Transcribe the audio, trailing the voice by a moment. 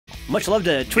Much love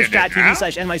to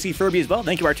twitch.tv/nycfurby as well.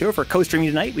 Thank you, Arturo, for co-streaming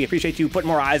tonight. We appreciate you putting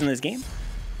more eyes on this game.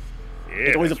 Yeah,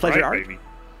 it's always a pleasure, Art. Baby.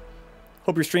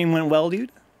 Hope your stream went well,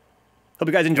 dude. Hope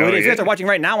you guys enjoyed it. If you guys are watching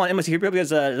right now on NLBC Online,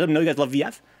 because let them know you guys love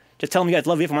VF. Just tell them you guys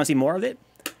love VF and want to see more of it.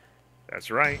 That's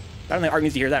right. I don't think Art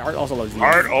needs to hear that. Art also loves VF.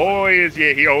 Art always,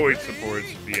 yeah, he always supports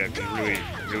VF. He's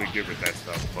really good with that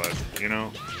stuff. But, you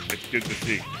know, it's good to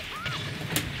see.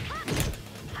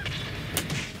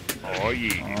 Oh,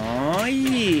 yeah. Oh,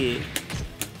 yeah.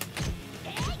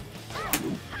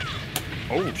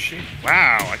 Oh, shit.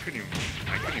 Wow, I couldn't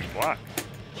even block.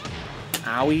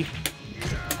 Owie.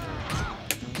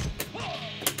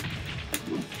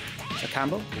 A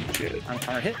combo. Oh, shit. On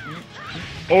counter hit.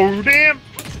 Oh, damn.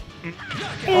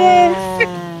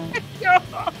 Oh.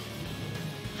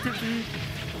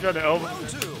 Got the elbow. Round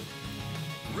 2.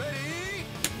 Ready,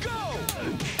 go.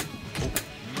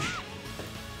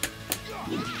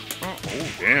 Oh,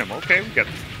 damn. Okay, we got a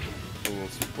little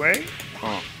sway.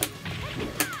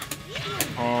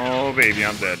 Oh, baby,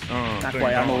 I'm dead. Not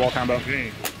quite. I'm a wall combo.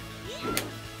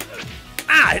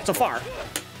 Ah, hit so far.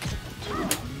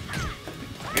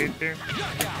 Right there.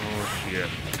 Oh, shit.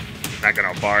 Not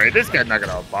gonna bar it. This guy's not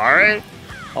gonna bar it.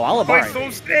 Oh, I'll bar it. So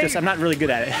Just I'm not really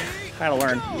good at it. I gotta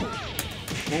learn.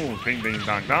 Oh, bing, bing,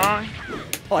 dong, dong.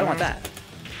 Oh, I want that.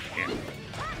 Yeah.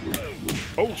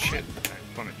 Oh, shit.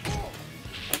 Funny.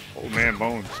 Oh, man,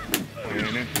 bones.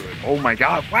 Ran into it. Oh, my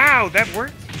God. Wow, that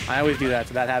worked. I always do that.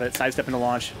 So that habit. Sidestep into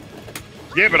launch.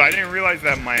 Yeah, but I didn't realize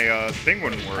that my thing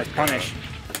wouldn't work. Nice punish.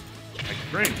 Like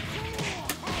spring.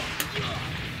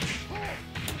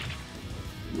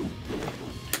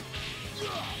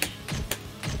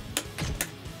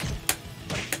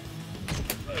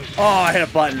 Oh, I hit a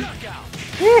button.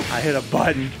 Woo. I hit a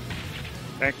button.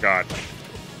 Thank God.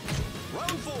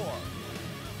 Round 4.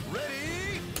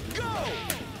 Ready, go.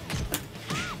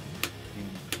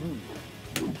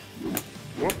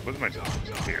 Whoop, what's my job?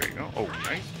 Here we go. Oh,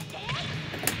 nice.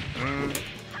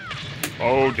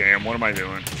 Oh, damn. What am I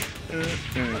doing?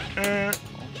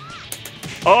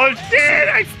 Oh, shit.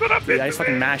 I stood up. Dude, I just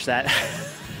fucking mashed that.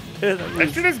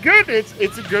 That shit is good.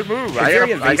 It's a good move.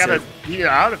 I gotta beat it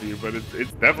out of you, but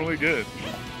it's definitely good.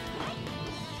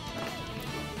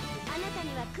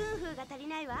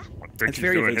 It's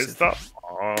very doing evasive. his stuff.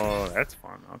 Oh, that's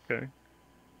fun. Okay.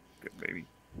 Good baby.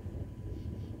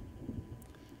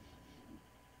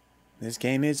 This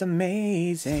game is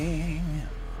amazing.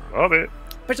 Love it.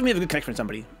 Especially when you have a good connection with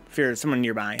somebody. If you're someone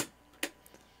nearby.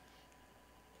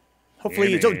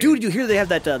 Hopefully, so dude, did you hear they have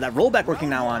that that rollback working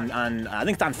now on I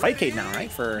think it's on Fightcade now,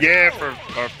 right? For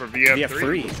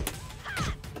VF3.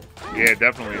 Yeah,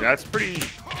 definitely. That's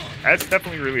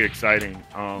definitely really exciting.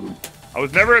 I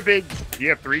was never a big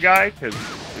VF3 guy because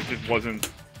it just wasn't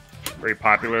very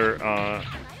popular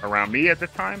around me at the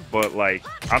time. But like,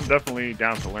 I'm definitely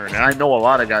down to learn, and I know a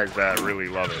lot of guys that really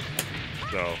love it.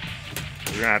 So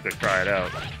we're gonna have to try it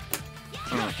out.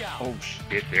 Oh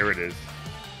shit! There it is.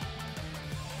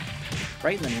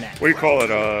 Right in the neck. What do you call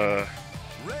it?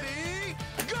 Ready,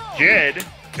 go. Jed.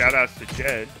 Shout outs to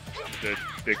Jed,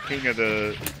 the king of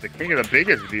the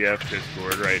biggest VF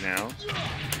Discord right now.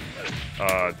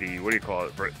 What do you call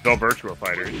it? The Virtua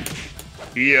Fighter.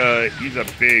 He's a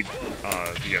big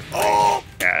VF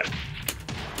cat.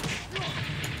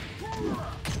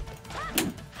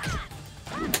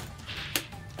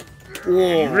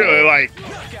 Whoa. You really like,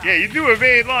 yeah, you do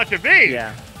evade, launch, evade.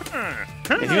 Yeah.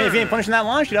 If you ain't punishing that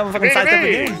launch, you don't have a fucking sidestep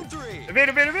again. Evade,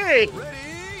 evade, evade.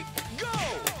 Ready, go.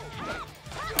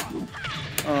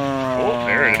 Oh,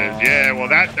 there it is. Yeah, well,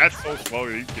 that's so slow.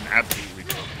 You can absolutely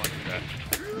go punch that.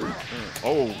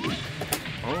 Oh.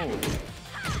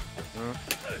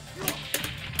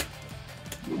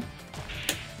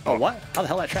 Oh, what? How the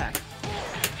hell that track?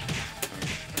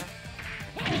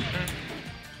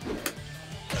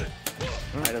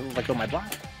 I didn't let go of my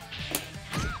block.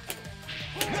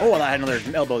 Oh, I had another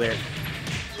elbow there.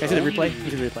 Can I see the replay? Can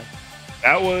you see the replay?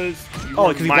 That was... Oh,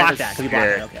 because you blocked that.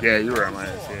 Okay. Yeah, you were at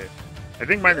 -8. I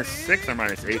think -6 or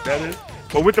 -8 that is.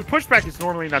 But with the pushback, it's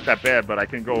normally not that bad, but I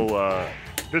can go...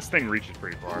 this thing reaches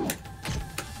pretty far.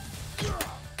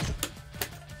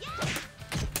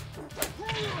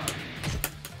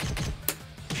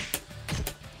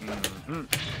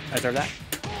 I deserve that.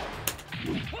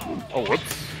 Oh,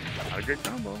 whoops. Not a good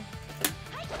combo.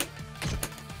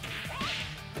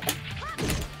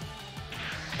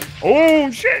 Oh,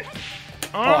 shit!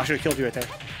 Oh, I should have killed you right there.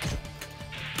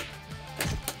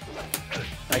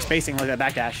 Nice spacing, look at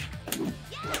that backdash.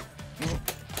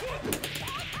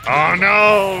 Oh,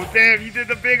 no! Damn, you did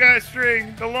the big-ass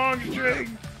string. The long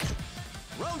string.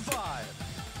 Round 5.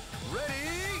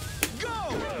 Ready, go.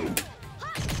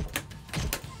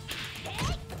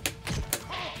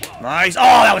 Nice. Oh,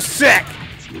 that was sick.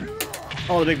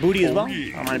 Oh, the big booty as well.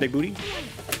 Yeah. I don't mind a big booty.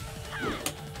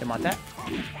 Didn't want that.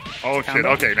 Oh, shit.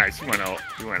 Okay, nice. He went out.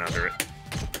 He went under it.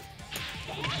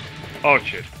 Oh,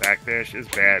 shit. Backdash is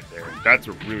bad there. That's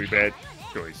a really bad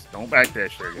choice. Don't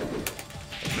backdash there, guys.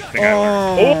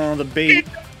 Oh, the bait.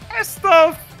 That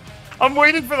stuff. I'm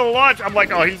waiting for the launch. I'm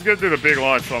like, oh, he's going to do the big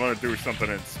launch, so I'm going to do something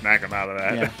and smack him out of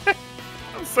that. Yeah.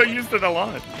 I'm so used to the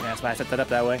launch. Yeah, that's why I set that up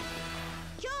that way.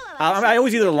 I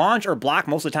always either launch or block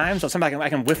most of the time, so sometimes I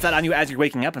can whiff that on you as you're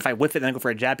waking up. And if I whiff it and then go for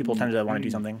a jab, people tend to want to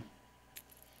do something.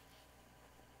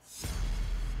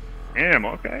 Damn,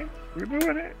 okay. We're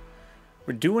doing it.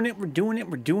 We're doing it, we're doing it,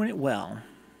 we're doing it well.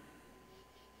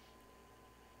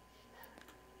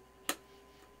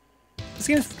 This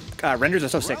game's renders are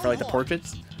so sick for like the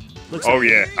portraits. Looks Oh like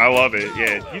yeah, I love it.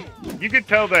 Yeah, you could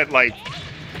tell that like,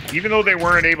 even though they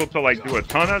weren't able to like do a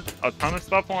ton of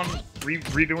stuff on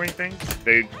redoing things,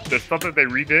 the stuff that they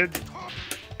redid,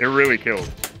 it really killed.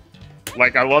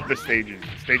 Like I love the stages.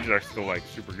 The stages are still like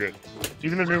super good.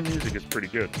 Even the new music is pretty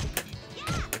good.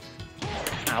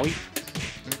 Owie.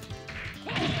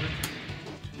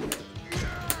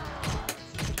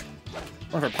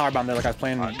 Went for a power bomb there like I was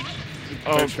playing.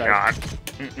 Oh god.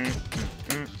 Oh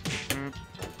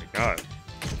my god.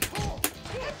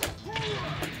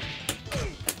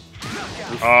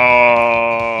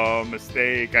 Oh,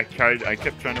 mistake. I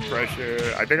kept trying to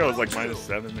pressure. I think I was like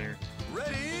 -7 there.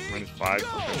 -5,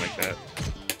 something like that.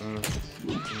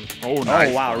 Oh, nice.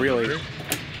 Oh, wow, really?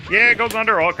 Yeah, it goes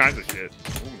under all kinds of shit.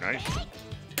 Oh, nice.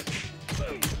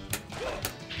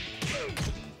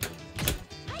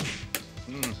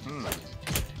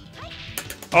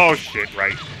 Oh, shit,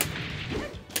 right.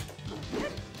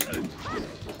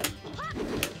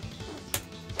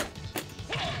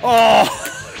 Oh!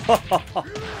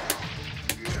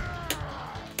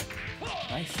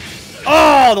 Nice.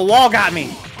 Oh, the wall got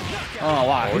me. Oh,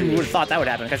 wow. Who would have thought that would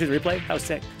happen? Can I see the replay? That was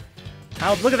sick.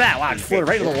 How, look at that. Wow, it flew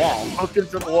right to the wall. Hooked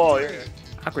into the wall, yeah.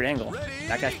 Awkward angle.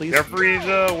 Backdash, please. Jeffrey's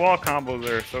wall combos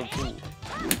are so cool.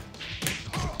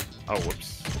 Oh,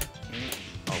 whoops.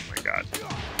 Oh, my God.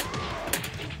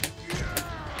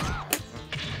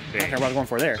 I don't care what I was going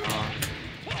for there.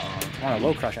 I want a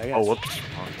low crush, I guess. Oh, whoops.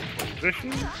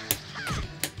 Position.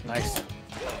 Nice.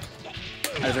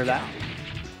 I deserve that.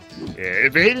 Yeah,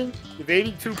 evading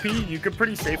 2P, you could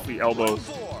pretty safely elbow.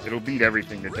 It'll beat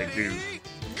everything that they do.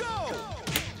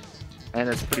 And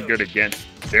it's pretty good against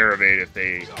their evade if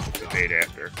they evade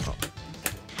after. Oh.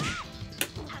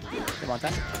 You want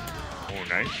that? Oh,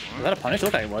 nice. Was that a punish? It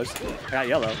looked like it was. I got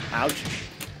yellow. Ouch.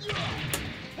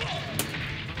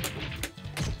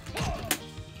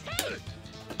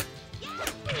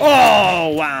 Oh,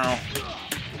 wow.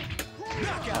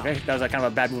 Okay, that was kind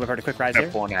of a bad move. I heard a quick rise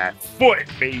there. On that foot,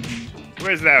 baby.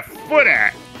 Where's that foot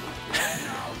at?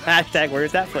 Hashtag,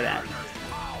 where's that foot at?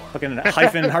 Fucking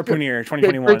hyphen Harpooneer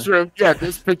 2021.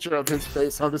 This picture of his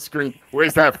face on the screen.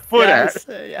 Where's that foot at?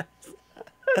 Yes.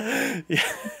 Yeah.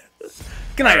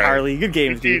 Good night, Harley. Good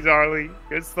games, dude. Harley.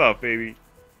 Good stuff, baby.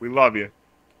 We love you.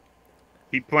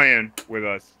 Keep playing with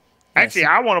us. Actually,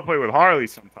 I want to play with Harley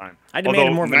sometime. I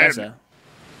demanded more Vanessa.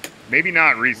 Maybe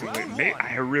not recently. Maybe,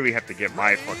 I really have to get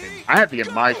my fucking. I have to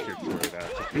get my shit sorted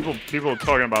out. People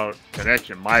talking about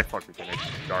connection. My fucking connection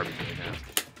is garbage right now.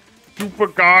 Super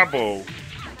Garbo.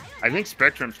 I think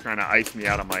Spectrum's trying to ice me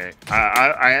out of my.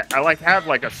 I like have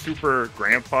like a super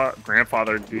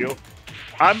grandfather deal.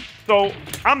 I'm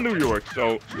New York,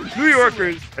 so New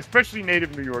Yorkers, especially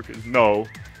native New Yorkers, know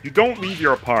you don't leave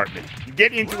your apartment. You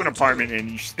get into an apartment and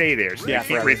you stay there, so you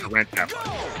can't raise the rent that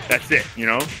much. That's it, you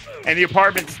know? And the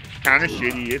apartment's kind of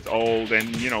shitty, it's old,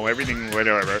 and, you know, everything,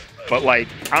 whatever. But, like,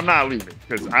 I'm not leaving,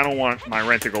 because I don't want my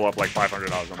rent to go up, like,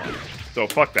 $500 a month. So,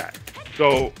 fuck that.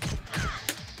 So,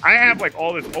 I have, like,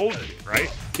 all this old shit,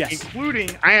 right? Yes.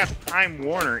 Including, I have Time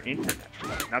Warner internet.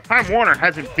 Now, Time Warner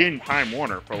hasn't been Time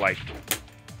Warner for, like,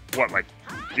 what, like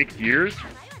 6 years?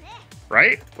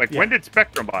 Right? Like, when did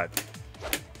Spectrum buy it?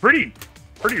 Pretty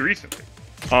recently.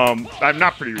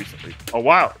 Not pretty recently. A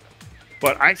while ago.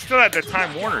 But I still have the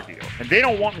Time Warner deal, and they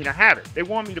don't want me to have it. They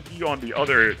want me to be on the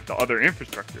other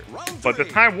infrastructure. But the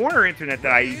Time Warner internet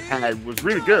that I had was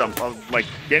really good. I'm like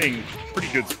getting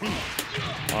pretty good speed.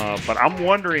 But I'm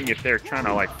wondering if they're trying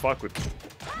to like fuck with me.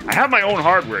 I have my own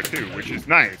hardware too, which is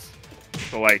nice.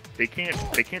 So like they can't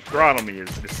throttle me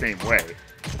the same way.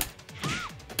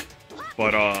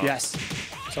 But yes,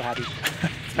 so happy.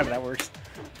 How that works.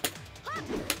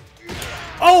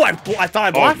 Oh, I thought I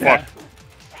blocked that.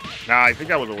 Nah, I think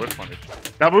that was a whiff punish.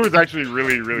 That move is actually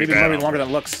really maybe bad. Maybe longer than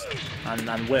it looks on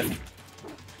whiff.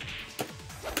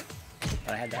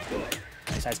 But I had that.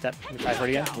 Nice. Sidestep. Try for it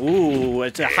again. Ooh,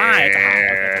 it's a high. It's a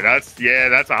high. Yeah,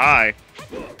 that's a high.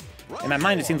 In my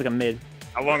mind, it seems like a mid.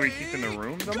 How long are we keeping the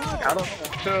room? I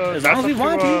don't know. As long as we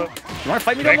want to. You want to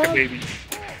fight me, Domaug? Baby.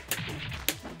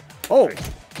 Oh.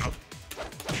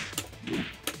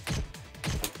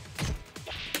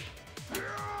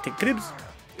 Take cribs.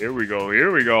 Here we go.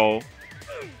 Here we go.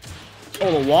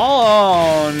 Oh, the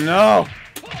wall. Oh, no.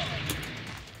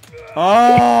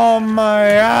 Oh, my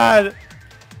God.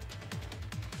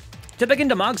 Get back in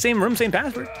Domaug. Same room, same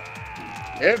password.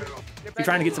 Yep. You're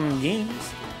trying to get some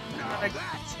games.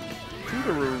 To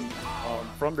the room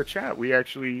from the chat. We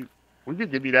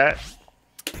could give you that.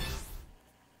 You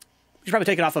should probably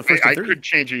take it off of first to three. I could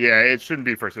change it. Yeah, it shouldn't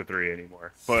be first to three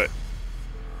anymore. But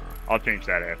I'll change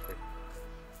that after.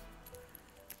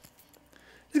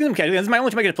 This is my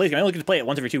only time I get to play this game. I only get to play it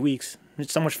once every 2 weeks.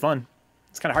 It's so much fun.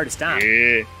 It's kind of hard to stop.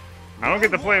 Yeah. I don't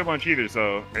get to play a bunch either,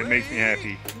 so it makes me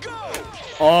happy.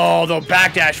 Oh, the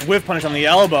backdash whiff punish on the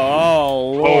elbow.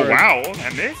 Oh, Lord. Oh, wow. I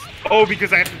missed? Oh,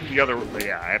 because I have to do the other one.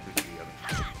 Yeah, I have to do the other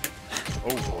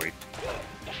one. Oh, boy.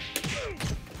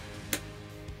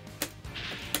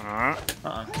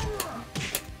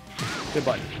 Good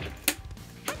button.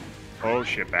 Oh,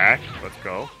 shit. Back. Let's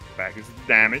go. Back is the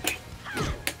damage.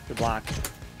 Good block.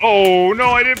 Oh,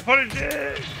 no, I didn't punish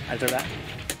it. I throw that.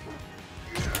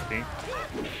 See?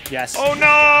 Yes. Oh, no,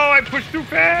 I pushed too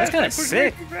fast. That's kind of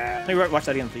sick. Let me watch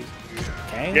that again, please.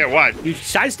 Okay. Yeah, what? You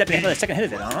sidestepped and hit the second hit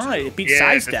of it. Oh, it beat yeah,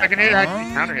 sidestep. The second hit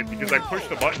actually counter hit because I pushed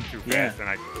the button too fast and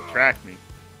I tracked me.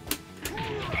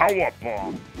 Power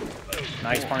bomb.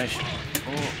 Nice punish.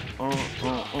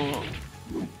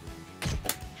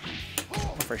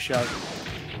 For a shove.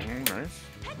 Oh, nice.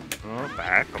 Oh,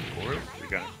 back, of course. You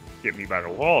gotta get me by the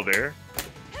wall there.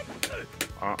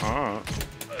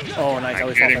 Oh, nice.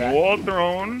 Not getting wall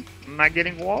thrown. Not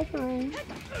getting wall thrown.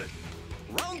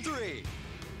 Round 3.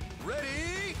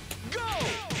 Ready, go!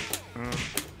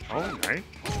 Oh, nice.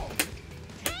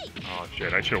 Oh,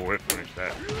 shit. I should have whip finished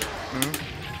that.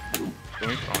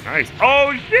 Oh, nice.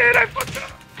 Oh, shit. I fucked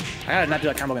up. I gotta not do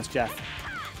that combo against Jeff.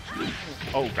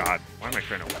 Oh, God. Why am I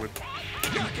trying to whip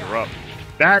her up?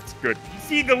 That's good.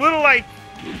 See, the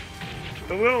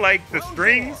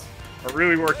strings are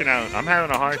really working out. I'm having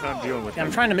a hard time dealing with them.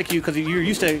 I'm trying to make you, because you're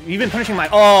used to, you've been punishing my,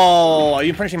 oh,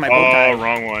 you've been punishing my bow tie. Oh,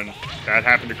 wrong one. That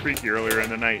happened to Creaky earlier in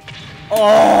the night.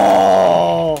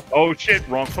 Oh! Oh, shit,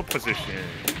 wrong foot position.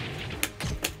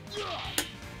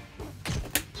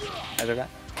 I did that.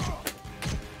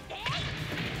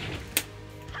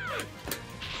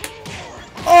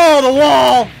 Oh, the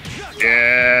wall!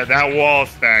 Yeah, that wall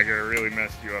stagger really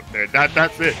messed you up there.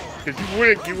 That's it.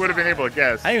 Because you would have been able to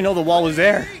guess. I didn't even know the wall was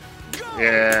there.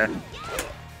 Yeah.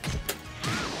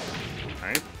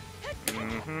 Nice.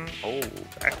 Oh,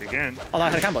 back again. Oh, I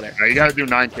had a combo there. Now you gotta do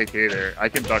 9KK there. I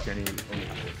can duck any.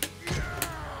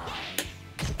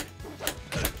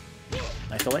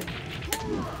 Nice delay.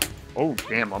 Oh,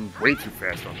 damn, I'm way too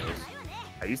fast on those.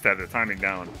 I used to have the timing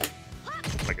down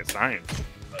like a science.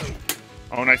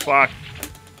 Oh, nice block.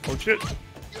 Oh, shit.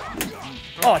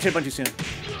 Oh, I should have bumped too soon.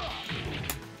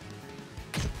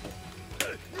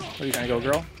 Where are you trying to go,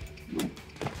 girl?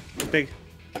 Big.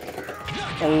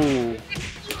 Oh.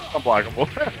 Unblockable.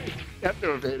 You have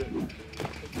to evade it.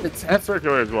 It's half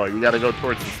circular as well. You gotta go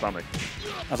towards the stomach.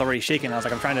 I was already shaking. I was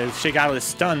like, I'm trying to shake out of the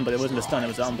stun, but it wasn't a stun. It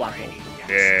was unblockable.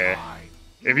 Yeah.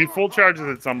 If he full charges,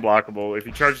 it's unblockable. If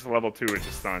he charges to level 2, it's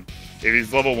a stun. If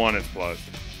he's level 1, it's plus.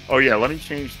 Oh, yeah, let me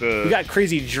change the... We got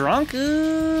Crazy Drunk?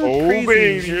 Oh,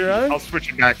 baby. Drunk? I'll switch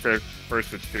it back to first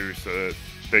to 2 so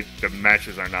that the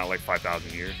matches are not like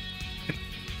 5,000 years.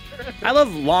 I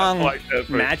love long like that,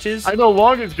 matches. I know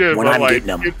long is good, when but I'm like,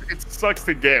 them. it sucks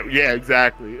to get... Yeah,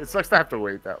 exactly. It sucks to have to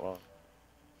wait that long.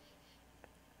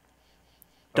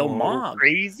 Domaug. Oh,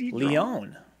 crazy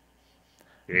Leon.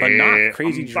 Yeah, But not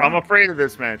Crazy Drunk. I'm afraid of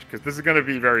this match because this is going to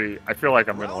be very... I feel like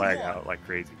I'm going to lag out like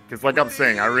crazy. Because like I'm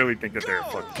saying, I really think that they're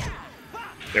fucking...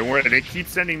 They keep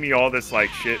sending me all this like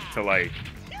shit to like...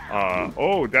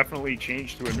 oh, definitely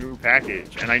change to a new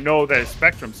package. And I know that it's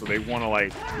Spectrum, so they want to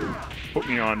like put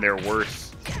me on their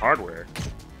worst hardware.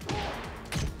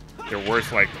 Their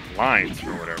worst like lines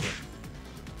or whatever.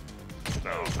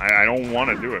 So I don't want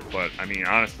to do it, but I mean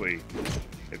honestly,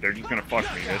 if they're just gonna fuck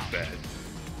me this bad.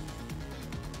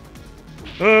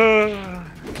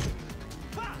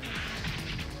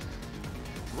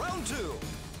 Round 2.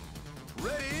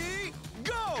 Ready,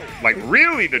 go! Like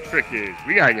really, the trick is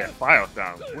we gotta get Fios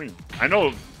down clean. I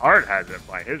know Art has it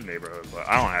by his neighborhood, but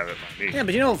I don't have it by me. Yeah,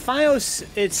 but you know, Fios,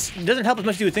 it doesn't help as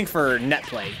much as you would think for net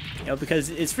play. You know, because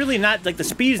it's really not, like, the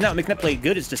speed is not making that play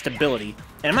good, it's the stability.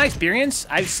 And in my experience,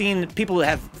 I've seen people that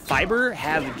have fiber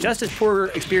have just as poor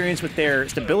experience with their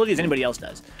stability as anybody else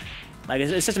does. Like,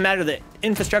 it's just a matter of the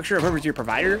infrastructure of whoever's your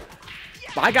provider.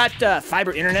 I got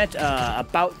fiber internet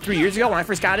about 3 years ago. When I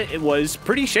first got it, it was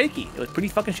pretty shaky. It was pretty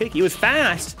fucking shaky. It was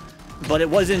fast, but it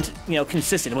wasn't, you know,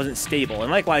 consistent. It wasn't stable.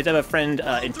 And likewise, I have a friend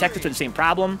in Texas with the same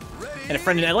problem, and a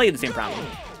friend in LA with the same problem.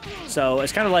 So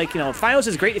it's kind of like, you know, Fios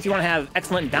is great if you want to have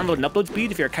excellent download and upload speed,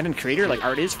 if you're a content creator like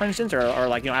Art is, for instance, or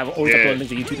like, you know, I've always uploaded things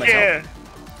to YouTube myself. Yeah,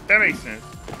 that makes sense.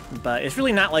 But it's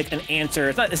really not like an answer.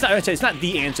 It's not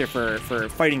the answer for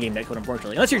fighting game netcode,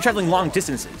 unfortunately. Unless you're traveling long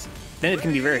distances, then it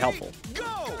can be very helpful.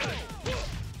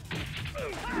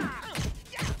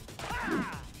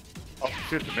 Oh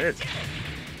shit, the mids.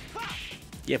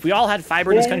 Yeah, if we all had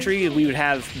fiber in this country, we would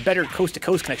have better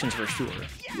coast-to-coast connections for sure.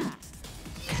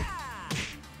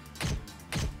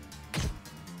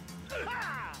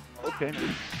 Okay.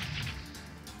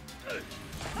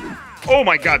 Oh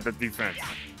my god, the defense.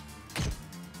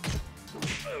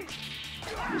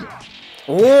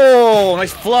 Oh,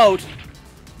 nice float.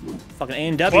 Fucking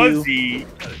A&W. Fuzzy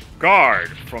guard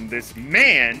from this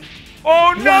man.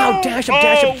 Oh no! Wow, dash up,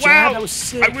 wow. jab. That was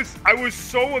sick. I was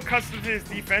so accustomed to his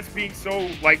defense being so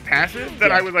like passive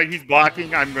that I was like, he's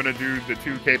blocking. I'm gonna do the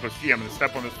 2K plus G. I'm gonna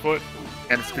step on his foot,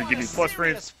 and it's gonna give me plus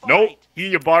frames. Nope,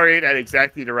 he barred at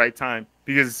exactly the right time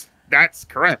because that's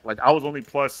correct. Like I was only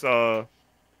plus 2,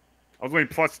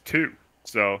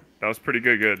 so that was pretty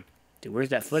good. Dude, where's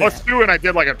that foot? Plus 2, and I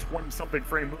did like a 20-something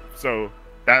frame move, so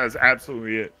that is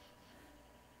absolutely it.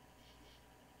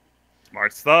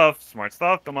 Smart stuff,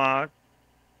 domaug.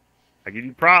 I give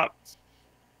you props.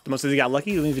 The most of he got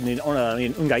lucky. You even need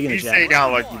Ungai in You say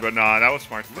got lucky, but nah, that was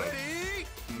smart stuff.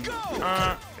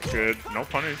 Good, no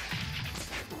punish.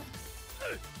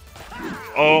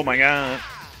 Oh my god.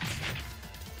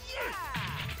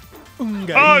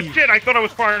 Ungai. Oh shit! I thought I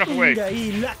was far enough away.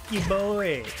 Ungai, lucky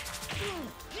boy.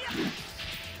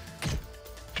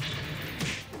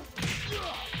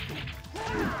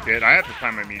 Shit, I have to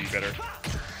time my meaty better.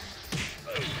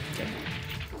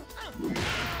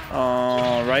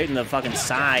 Oh, right in the fucking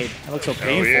side. That looks so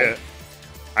painful. Oh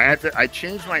yeah. I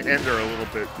changed my ender a little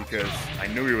bit because I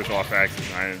knew he was off axis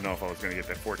and I didn't know if I was gonna get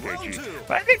that 4KG.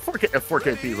 But I think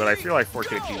 4KP, but I feel like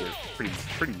 4KP is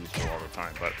pretty useful all the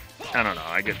time. But I don't know.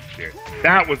 I get scared.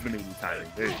 That was the meaty timing.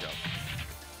 There you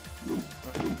go.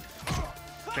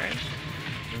 Okay.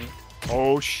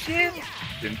 Oh shit!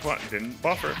 Didn't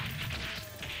buffer.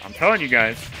 I'm telling you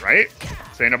guys, right?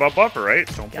 Saying about buffer, right?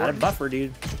 So important. Got a buffer,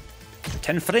 dude.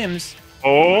 10 frames.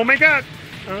 Oh my god!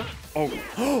 Oh,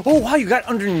 wow, you got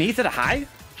underneath at a high?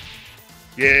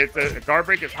 yeah, the guard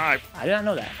break is high. I did not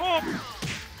know that.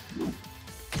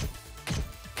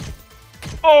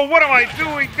 Oh, what am I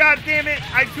doing? God damn it!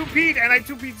 I 2P'd and I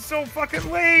 2P'd so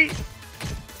fucking late.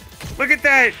 Look at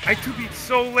that! I 2P'd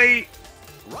so late.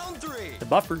 Round 3. The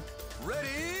buffer.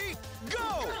 Ready, go!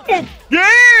 Oh,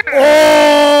 yeah!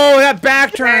 Oh, that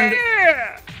back turned.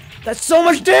 Yeah! That's so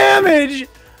much damage.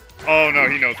 Oh no,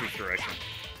 he knows which direction.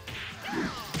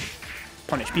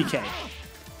 Punish, PK.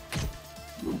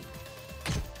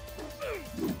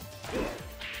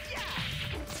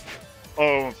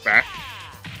 Oh, back.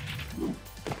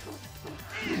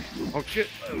 Oh shit.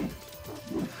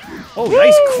 Oh,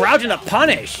 nice crouch and a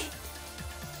punish.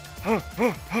 The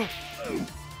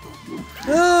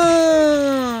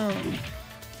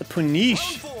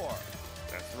punish.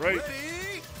 That's right.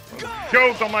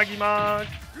 Go, Domagi Mod.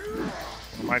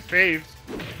 One of my faves.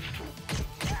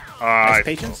 Nice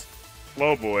patience.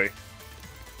 Slow boy.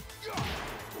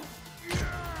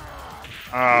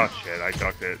 Oh shit, I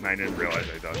ducked it and I didn't realize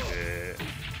I ducked it.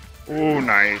 Oh,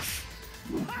 nice.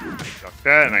 I ducked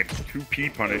that and I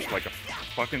 2P punished like a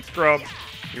fucking scrub.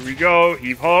 Here we go.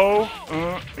 Heave ho.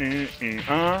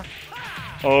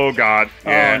 Oh god.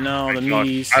 Yeah, oh no, the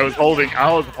knees. I was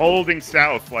holding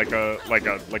south like a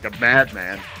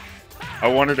madman. I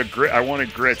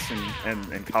wanted grits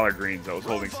and collard greens. I was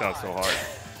holding south so hard.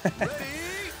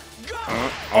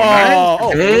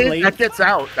 Nice. Hey, that gets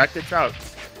out.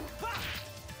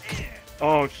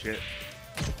 Oh shit.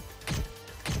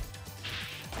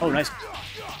 Oh, nice.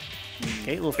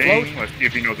 Okay, little Thing. float. Let's see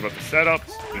if he knows about the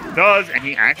setups. He does, and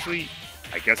he actually.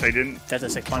 I guess I didn't. That's a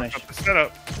sick punish. Up the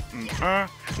setup.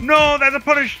 No, that's a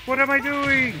punish. What am I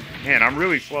doing? Man, I'm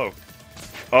really slow.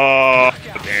 Oh,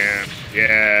 damn.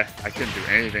 Yeah, I couldn't do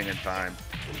anything in time.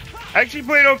 I actually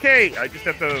played okay. I just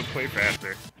have to play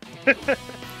faster.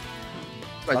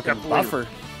 Fucking buffer.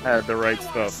 Had the right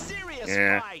stuff.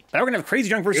 Yeah. Now we're gonna have Crazy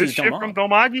Drunk Good versus shit Domaug. from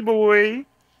Domagi boy.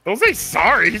 Don't say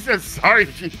sorry. He says sorry,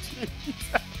 GG.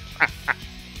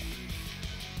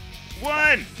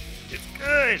 won. It's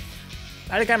good.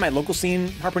 I had a guy in my local scene,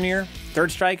 Harpooneer,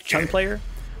 third strike, Shun player.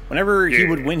 Whenever he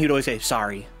would win, he'd always say,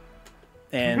 sorry.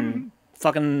 And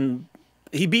fucking,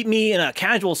 he beat me in a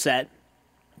casual set.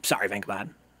 Sorry, Vencabot.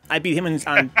 I beat him in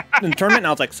the tournament, and I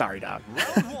was like, sorry, dog.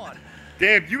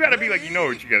 Damn, you gotta be like, you know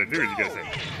what you gotta do is you gotta say,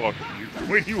 fuck you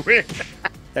when you win.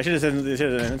 That should have said,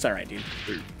 it's alright, dude.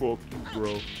 Hey, fuck you,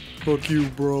 bro. Fuck you,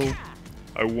 bro.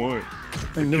 I won.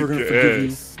 I'm never gonna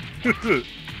forgive you.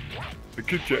 I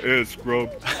kicked your ass, scrub.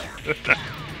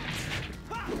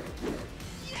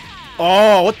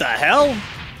 Oh, what the hell?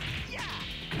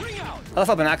 I love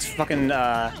how Banok's fucking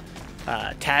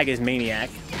tag is Maniac.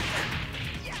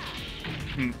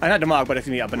 Not domaug, but it's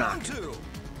gonna be a Banok.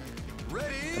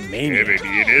 The Maniac. Yeah,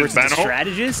 baby, it is versus the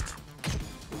Strategist.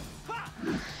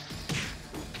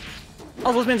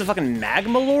 Oh, those man's a fucking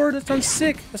Magma Lord? That sounds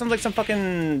sick. That sounds like some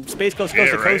fucking Space Coast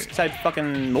to Coast type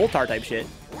fucking Moltar type shit.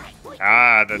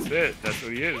 Ah, that's it. That's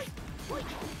what he is.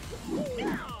 Okay.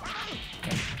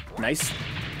 Nice.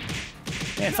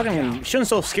 Man, fucking Shun's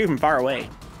so scared from far away.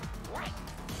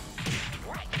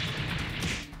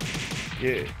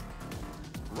 Yeah.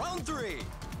 Round 3.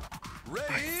 Ready?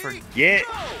 I forget.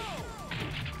 I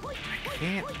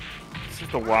can't. This is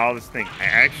the wildest thing. I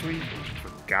actually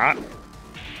forgot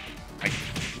my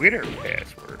Twitter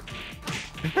password.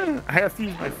 I have to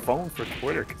use my phone for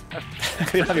Twitter. You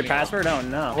don't have your password? Oh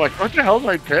no. I'm like, what the hell's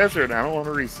my password? I don't want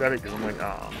to reset it because I'm like,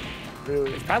 oh,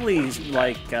 really? It's probably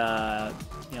like,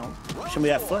 you know, show me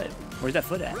that foot. Where's that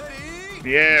foot at?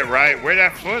 Yeah, right. Where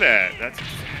that foot at? That's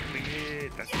exactly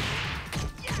it. That's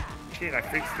shit. I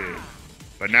fixed it.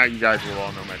 But now you guys will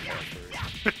all know my password.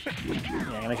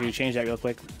 Yeah, I'm make sure you change that real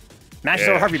quick. Match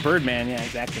so Harvey Birdman. Yeah,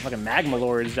 exactly. Fucking Magma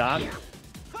Lords, dog.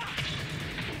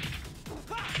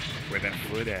 Where that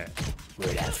foot at?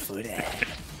 Where that foot at?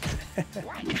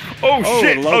 Oh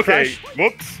shit! Okay, crush.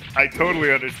 whoops. I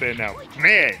totally understand now.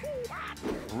 Man,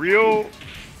 real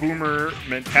boomer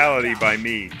mentality by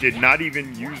me. Did not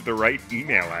even use the right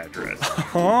email address.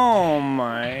 Oh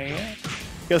my.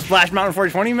 Yo, Splash Mountain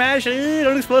 420 mash?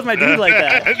 Don't explode my dude like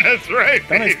that. That's right.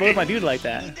 Don't explode my dude like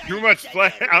that. Too much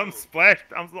splash. I'm splashed.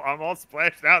 I'm all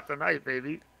splashed out tonight,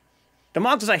 baby.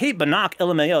 domaug says, I hate Banok,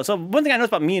 LMAO. So one thing I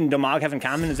noticed about me and domaug have in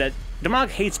common is that domaug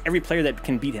hates every player that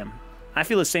can beat him. I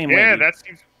feel the same way. Yeah, that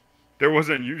seems... There was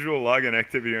unusual login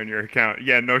activity on your account.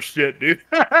 Yeah, no shit, dude.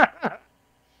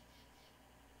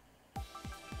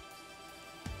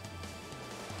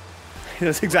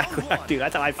 That's exactly what I do.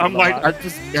 That's how I feel. I'm like, I'm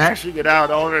just mashing it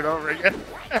out over and over again.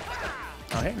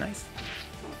 Okay, nice.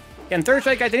 Yeah, and third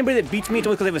strike, guys, anybody that beats me, it's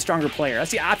only because they have a stronger player.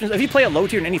 That's the option. If you play a low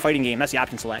tier in any fighting game, that's the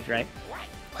option select, right?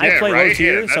 I play low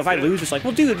tier, so if I lose, it's like,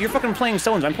 well, dude, you're fucking playing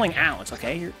so-and-so. I'm playing Alex,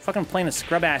 okay? You're fucking playing a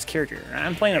scrub-ass character.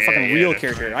 I'm playing a fucking real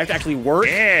character. Right. I have to actually work.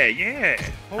 Yeah.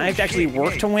 I have to actually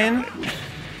work to win.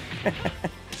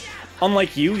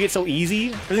 Unlike you get so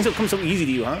easy. Everything's come so easy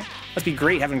to you, huh? Must be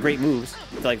great having great moves.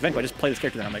 They're like, Venko, just play this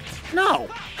character then. I'm like, no!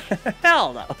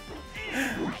 Hell no!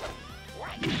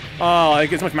 Oh, I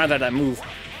get so much mad at that move.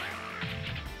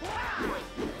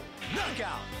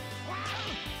 Knockout.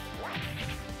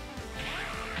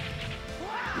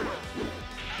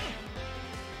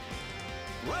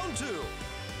 Round 2.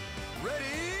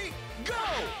 Ready, go!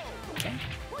 Okay.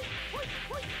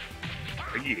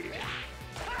 Yeah.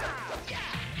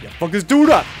 Yeah, fuck this dude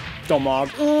up!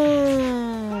 domaug.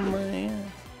 Oh,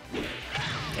 man.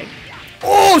 Okay.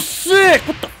 Oh, sick!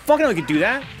 What the fuck? I didn't know we could do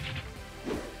that.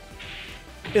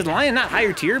 Is Lion not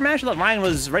higher tier, Mash? I thought Lion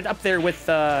was right up there with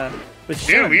Shun.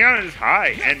 Yeah, Leon is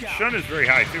high, and Shun is very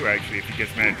high too, actually, if he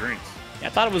gets mad drinks. Yeah, I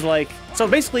thought it was like... So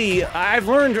basically, I've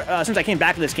learned since I came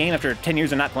back to this game after 10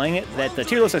 years of not playing it, that the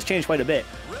tier list has changed quite a bit.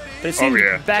 But it seemed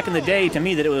back in the day to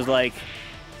me that it was like,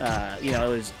 you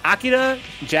know, it was Akira,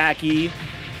 Jackie,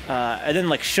 and then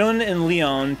like Shun and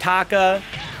Leon, Taka,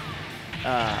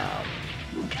 and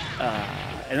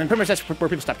then pretty much that's where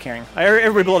people stopped caring.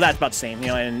 Everybody below that's about the same, you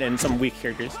know, and some weak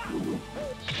characters.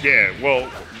 Yeah, well,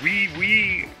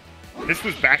 this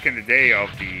was back in the day of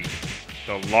the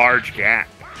large gap.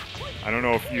 I don't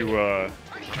know if you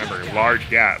remember large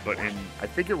gap, but I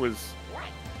think it was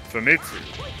Famitsu.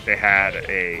 They had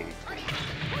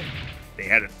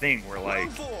a thing where like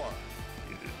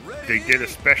they did a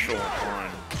special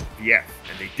on VF,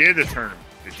 and they did the tournament,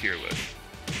 the tier list,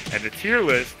 and the tier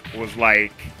list was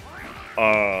like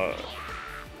Taka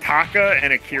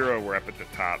and Akira were up at the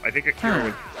top. I think Akira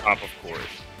was the top, of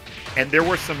course. and there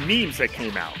were some memes that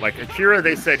came out. Like Akira,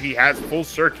 they said he has full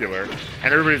circular,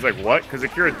 and everybody's like, what? Because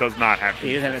Akira does not have.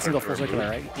 He doesn't have a single full circular,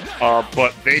 right?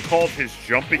 But they called his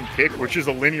jumping kick, which is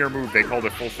a linear move, they called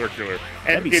it full circular.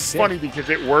 And it's sick. Funny because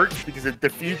it works because it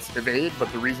defeats evade,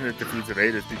 but the reason it defeats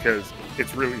evade is because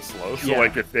it's really slow. So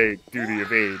like if they do the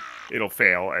evade, it'll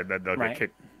fail, and then they'll get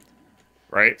kicked.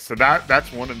 Right, so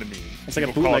that's one of the memes. It's like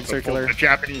a bootleg circular. The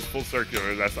Japanese full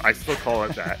circular. I still call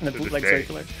it that. The bootleg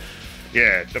circular.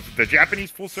 Yeah, the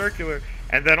Japanese full circular,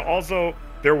 and then also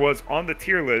there was on the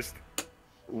tier list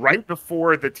right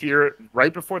before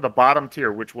the bottom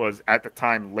tier, which was at the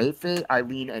time Leifei,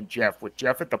 Eileen, and Jeff. With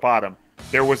Jeff at the bottom,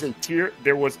 there was a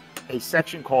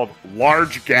section called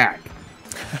large gap.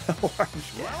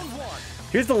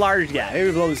 Here's the large gap.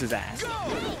 Maybe blows his ass.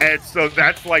 And so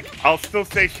that's like, I'll still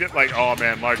say shit like, oh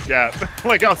man, large gap.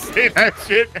 Like, I'll say that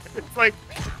shit. It's like,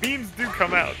 memes do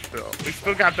come out still. We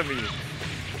still got the memes.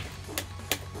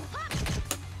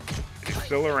 It's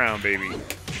still around, baby. Even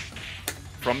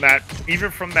from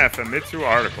that Famitsu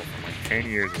article from like 10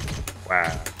 years ago.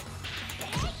 Wow.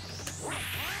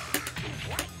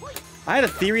 I had a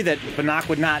theory that Banok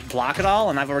would not block at all,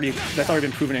 and that's already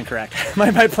been proven incorrect.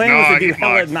 my plan was to do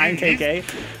hell at 9KK. I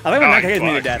think 9KK is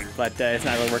me to death, but it's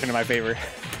not really working in my favor.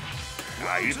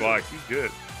 Nah, he's blocked. He's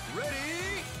good.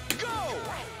 Ready, go!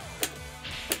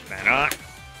 Banok.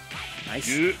 Nice.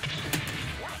 Good.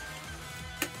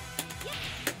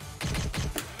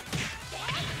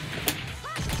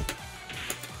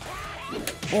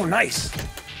 Oh, nice.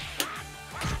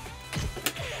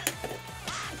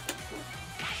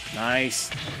 Nice.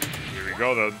 Here we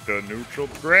go, the neutral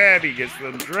grab. He gets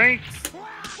them drinks.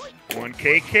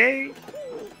 1KK.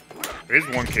 His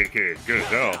 1KK is good as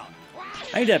hell.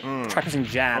 I need to practice some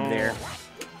jab there.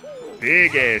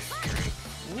 Big ass.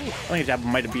 I think jab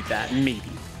might have beat that, maybe.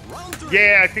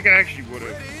 Yeah, I think I actually would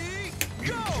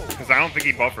have. Because I don't think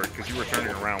he buffered, because you were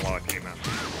turning around while it came out.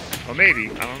 Well, maybe.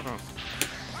 I don't know.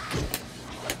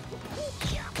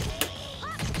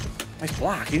 Nice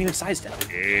block. He didn't even sidestep.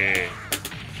 Yeah.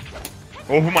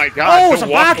 Oh my god, the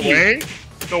walk away?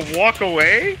 The walk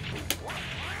away?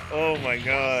 Oh my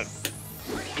god.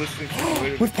 Listen to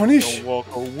it. With punish. Don't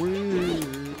walk away.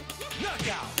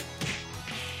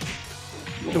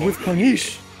 The with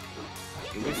punish.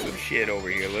 Doing some shit over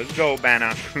here. Let's go,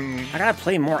 Banok. I gotta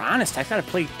play more honest. I gotta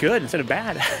play good instead of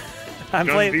bad.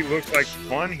 He looks like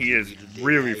fun. He is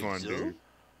really fun, dude.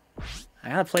 I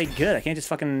gotta play good. I can't just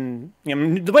fucking... You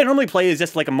know, the way I normally play is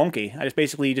just like a monkey. I just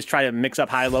basically just try to mix up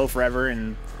high-low forever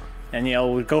and you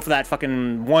know, go for that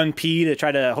fucking 1P to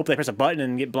try to hope they press a button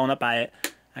and get blown up by it.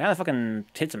 I gotta fucking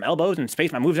hit some elbows and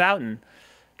space my moves out and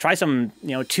try some, you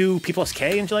know, 2 P plus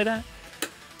K and shit like that.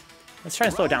 Let's try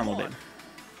to slow it down a little bit.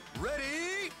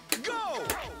 Ready, go!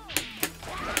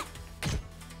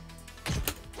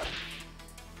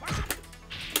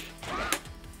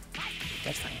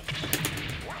 That's fine.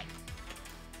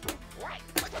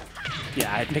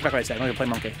 Yeah, I take back what I said. I'm gonna play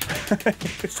monkey.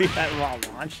 See that raw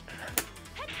launch?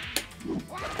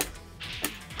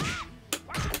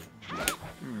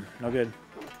 No good.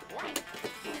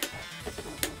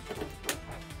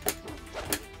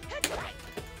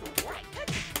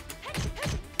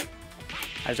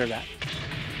 I deserve that.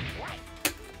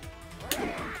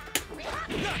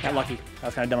 Got lucky. That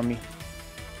was kind of dumb of me.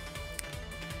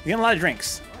 You're getting a lot of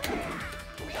drinks.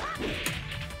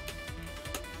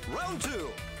 Round 2.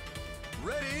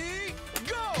 Ready,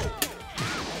 go!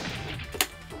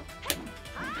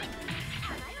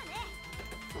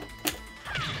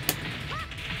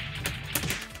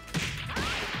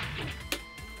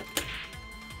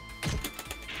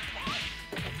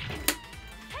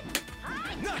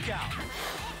 Knockout!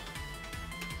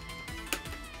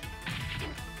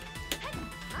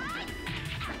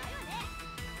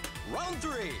 Round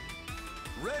 3.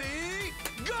 Ready,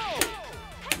 go!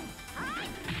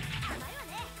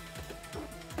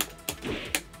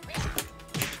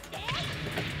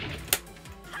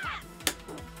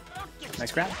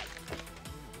 Nice grab.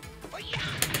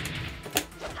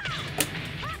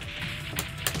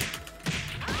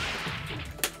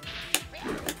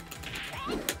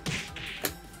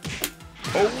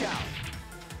 Oh.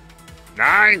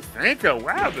 Nice. Thank you.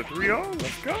 Wow, the 3-0.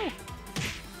 Let's go.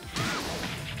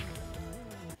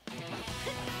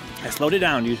 I slowed it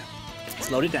down, dude.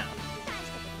 Slowed it down.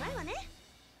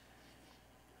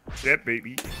 That's it,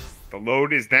 baby. The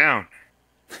load is down.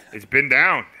 It's been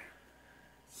down.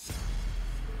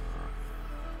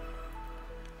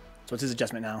 So what's his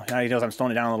adjustment now? Now he knows I'm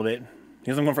slowing it down a little bit.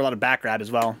 He knows I'm going for a lot of back grab as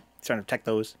well. He's trying to protect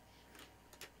those.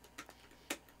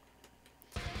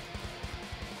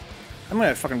 I'm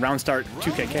gonna fucking round start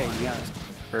 2KK, to be honest.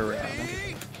 For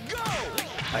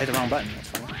I hit the wrong button. That's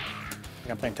funny. I think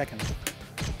I'm playing Tekken.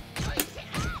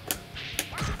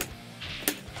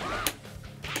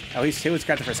 Oh, he was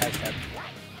got the first side step.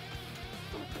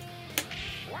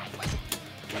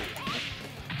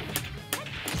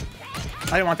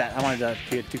 I didn't want that. I wanted to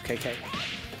be a 2KK.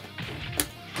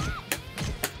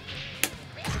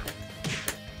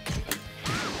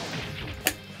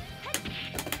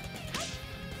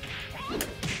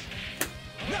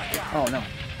 Oh no.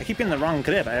 I keep getting the wrong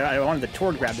grip. I wanted the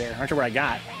Torg grab there. I'm not sure what I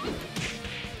got.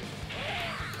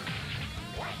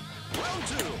 Round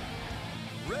 2.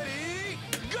 Ready,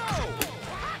 go!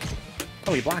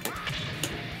 Oh, he blocked it.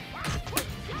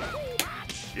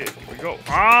 Yeah, here we go.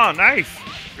 Ah, nice.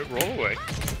 Good roll away.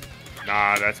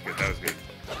 Nah, that's good. That was good.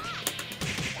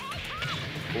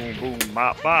 Boom, boom,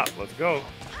 bop, bop. Let's go.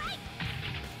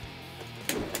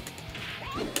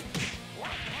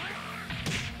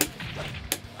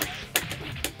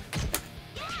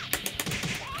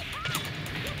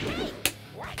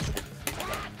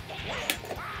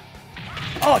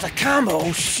 Oh, it's a combo.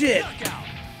 Oh, shit.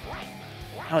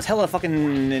 I was hella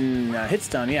fucking in hit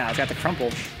stun. Yeah, I got the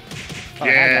crumple. Oh,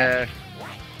 Yeah.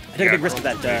 I took a big risk with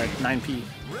that 9P.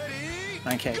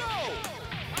 9K.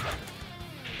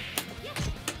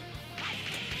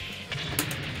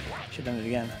 Should've done it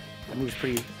again. That move's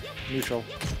pretty neutral.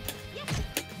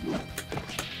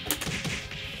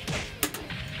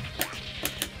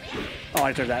 Oh,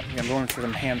 I deserve that. I'm going for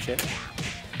some ham shit.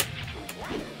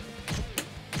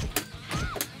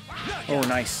 Oh,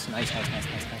 nice. Nice.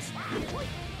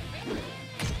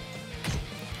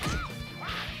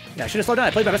 Yeah, I should have slowed down.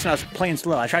 I played my best when I was playing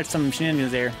slow. I tried some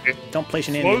shenanigans there. Don't play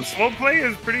shenanigans. Slow play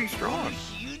is pretty strong.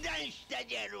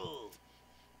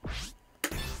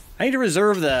 I need to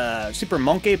reserve the super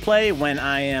monkey play when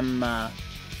I am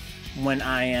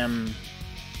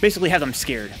basically have them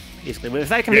scared. Basically, but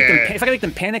if I can make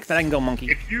them panic, then I can go monkey.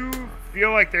 If you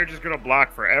feel like they're just gonna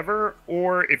block forever,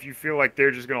 or if you feel like they're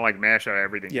just gonna like mash out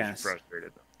everything, yes, you're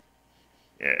frustrated.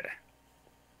 Yeah.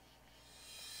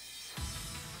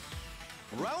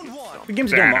 Round 1. The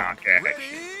game's going on.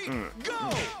 Ready,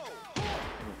 go!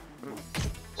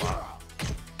 Wow.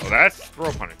 Oh, that's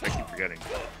throw punish. I keep forgetting.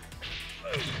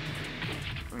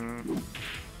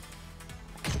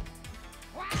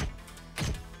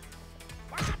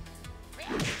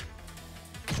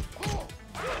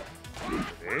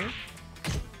 Okay.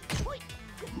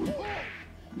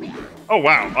 Oh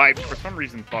wow! I for some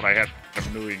reason thought I had a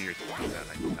million years to do that.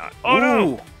 I did not. Oh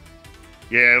no!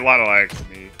 Yeah, a lot of lag for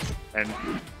me, and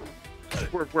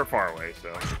we're far away,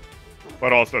 so.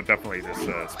 But also definitely this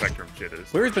Spectrum shit is.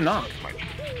 Where's Banok?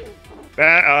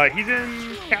 He's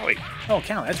in Cali. Oh,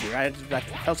 Cali. That's weird. I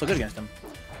felt so good against him.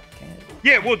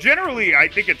 Yeah, well, generally I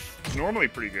think it's normally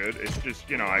pretty good. It's just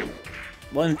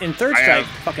Well, in Third Strike,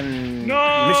 fucking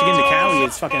Michigan to Cali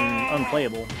is fucking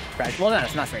unplayable. Well, no,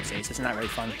 it's not very safe. It's not very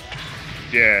fun.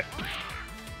 Yeah.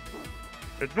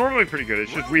 It's normally pretty good.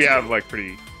 It's just we have, like,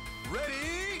 pretty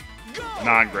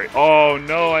non-great. Oh,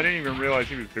 no, I didn't even realize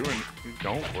he was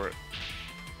going for it.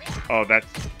 Oh, that's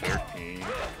 13.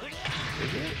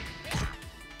 Is it?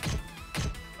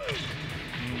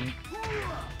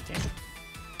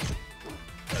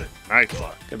 Nice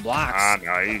block. Good blocks. Ah,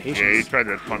 no, he tried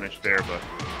to punish there, but...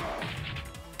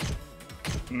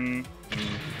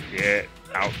 Get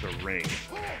out the ring.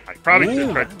 I probably should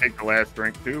have tried to take the last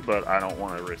drink, too, but I don't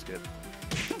want to risk it.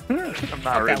 I'm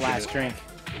not risking that last it. Drink.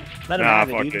 Let him have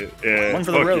it, dude. It. Yeah, one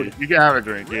for the road. You can have a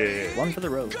drink, yeah. One for the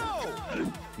road.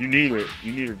 You need it.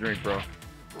 You need a drink, bro.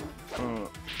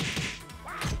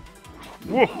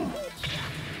 Whoa.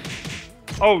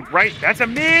 Oh, right. That's a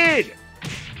mid!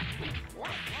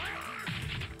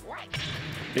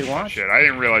 Big launch? Oh, shit, I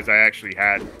didn't realize I actually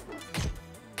had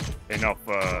enough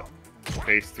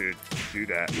space to do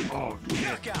that. Oh,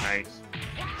 shit. Nice.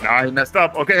 Nah, I messed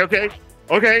up. Okay.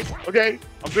 I'm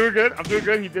doing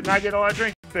good. He did not get all that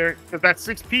drink there. Because that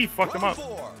 6P fucked him up.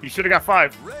 He should have got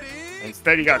 5.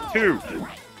 Instead, he got 2.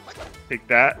 Take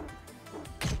that.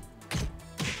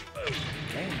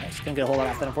 Okay, nice. Didn't get a whole lot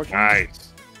after that, unfortunately.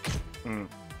 Nice.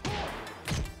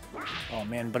 Oh,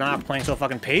 man. Banok playing so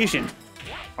fucking patient.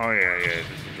 Oh, yeah. This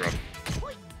is rough.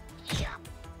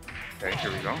 Okay,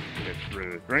 here we go. Get rid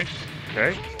of the drinks.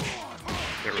 Okay.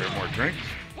 Get rid of more drinks.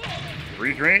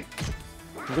 3 drink.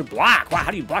 Good block. Wow,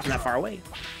 how do you block from that far away?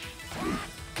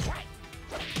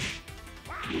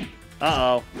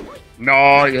 Uh-oh.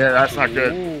 No, yeah, that's not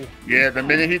good. Ooh. Yeah, the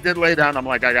minute he did lay down, I'm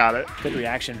like, I got it. Good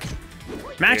reaction.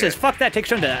 Max says, fuck that. Take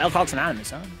Shun to Alcoholics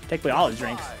Anonymous, huh? Take away all his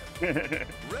drinks.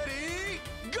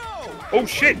 Oh,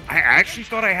 shit. I actually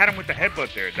thought I had him with the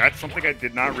headbutt there. That's something I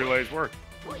did not realize worked.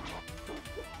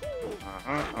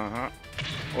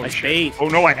 Oh, nice shit. bait. Oh,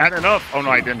 no, I had enough. Oh, no,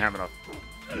 I didn't have enough.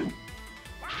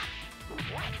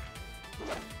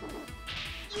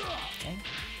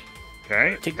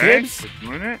 Okay. Take dibs.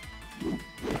 We're doing it.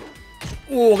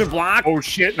 Oh, good block. Oh,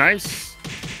 shit. Nice.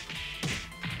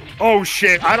 Oh,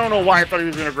 shit. I don't know why I thought he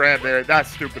was going to grab there.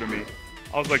 That's stupid of me.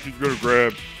 I was like, he's going to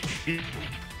grab.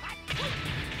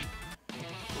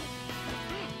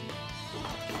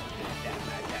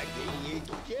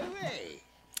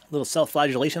 Little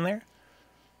self-flagellation there.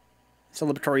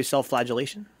 Celebratory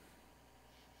self-flagellation.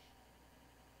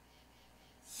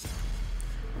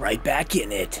 Right back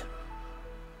in it.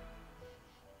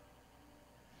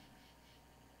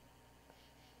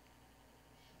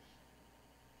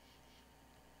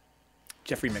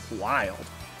 Jeffrey McWild.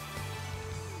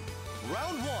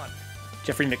 Round one.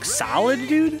 Jeffrey McSolid,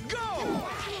 dude? Go!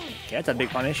 Okay, that's a big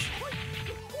punish.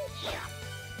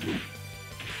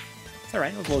 It's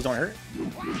alright, those blows don't hurt.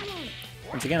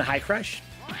 Once again, a high crush.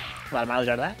 A lot of mileage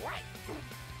out of that.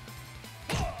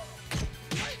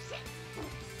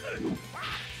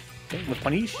 Okay, with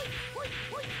punish.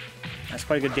 That's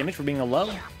quite a good damage for being a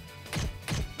low.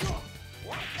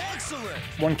 Excellent.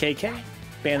 1KK.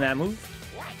 Ban that move.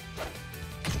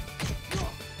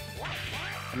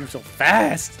 I move so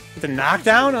fast. With the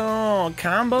knockdown? Oh,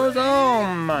 combos? Oh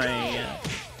my.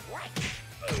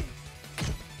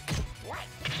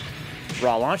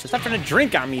 Raw launch. Stop trying to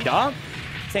drink on me, dog.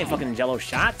 This ain't fucking jello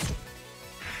shots.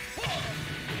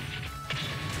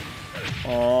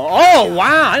 Oh,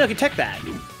 wow. I didn't detect that.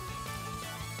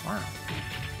 Wow.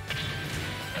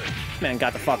 This man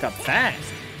got the fuck up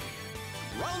fast.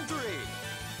 Round three.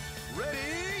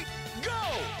 Ready, go!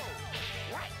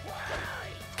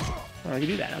 Oh, you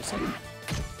do that. I'm sorry.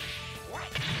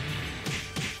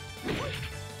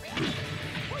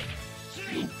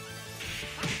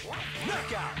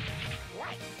 Knockout.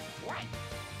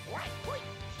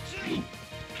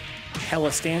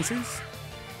 Hella stances.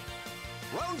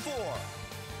 Round four.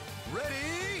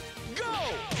 Ready, go!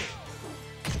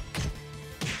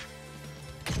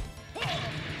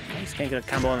 Nice. Can't get a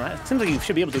combo on that. Seems like you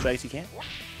should be able to, but I guess you can't.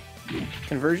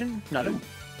 Conversion? Nothing.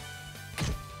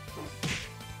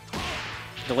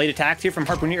 Delayed attacks here from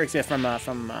Harpooneer. From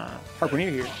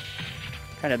Harpooneer here.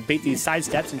 Trying to bait these side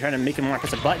steps and trying to make him want to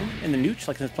press a button in the nooch,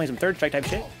 like he's playing some third strike type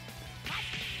shit.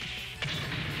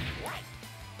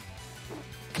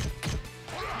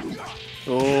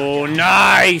 Oh,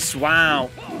 nice! Wow.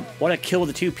 What a kill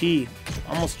with the 2P.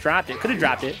 Almost dropped it. Could have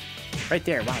dropped it. Right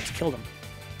there. Wow, just killed him.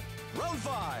 Round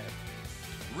five.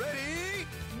 Ready,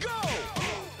 go!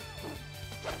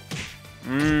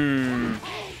 Mmm.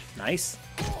 Nice.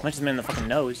 Punches him in the fucking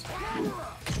nose.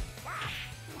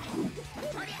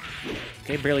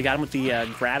 Okay, barely got him with the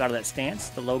grab out of that stance.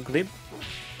 The low glib.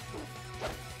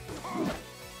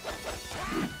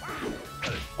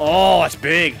 Oh, that's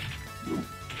big.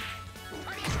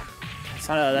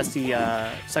 That's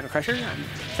the Sucker Crusher. I'm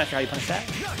not sure how you punish that.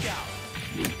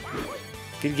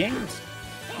 Good games.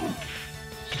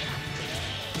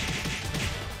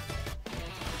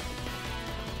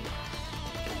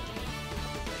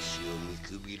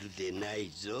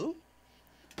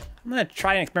 I'm gonna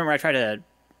try an experiment where I try to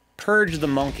purge the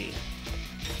monkey.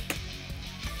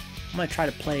 I'm gonna try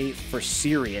to play for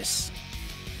serious.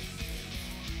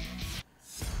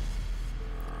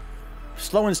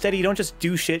 Slow and steady, you don't just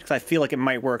do shit because I feel like it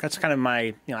might work. That's kind of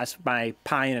my, that's my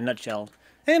pie in a nutshell.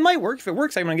 And it might work. If it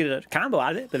works, I'm gonna get a combo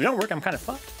out of it. But if it don't work, I'm kind of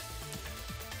fucked.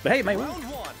 But hey, it might work. Round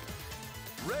one.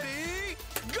 Ready,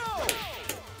 go!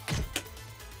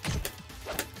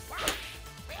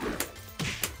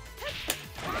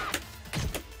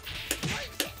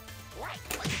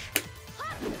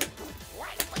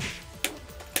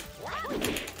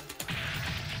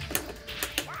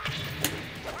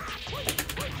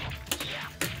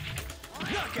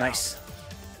 Nice.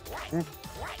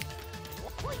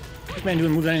 This man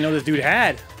doing moves I didn't know this dude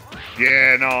had.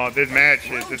 Yeah, no, this match,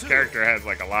 this character has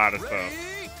like a lot of stuff.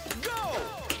 Ready, go!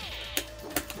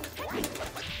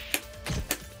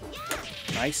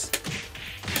 Nice.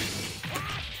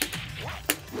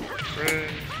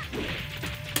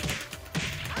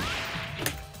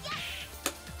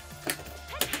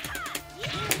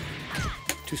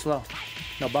 Too slow.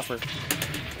 No buffer.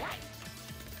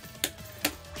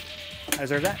 I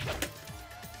deserve that.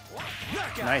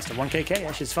 Nice, the 1KK.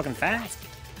 That shit's fucking fast.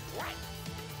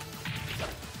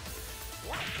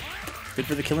 Good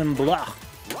for the killing blah.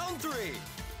 Round three.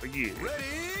 Oh, yeah.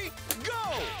 Ready,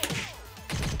 go!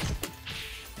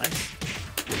 Nice.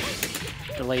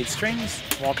 Delayed strings,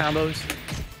 wall combos.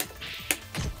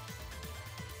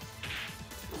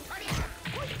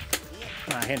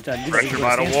 I can't do Pressure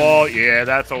by the wall. Yeah,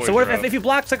 that's always. So what if you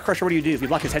block Sucker Crusher? What do you do if you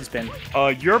block his head spin?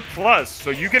 You're plus,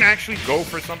 so you can actually go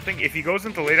for something. If he goes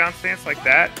into laydown stance like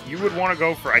that, you would want to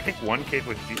go for, I think, 1K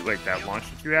plus G, like that launch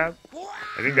that you have.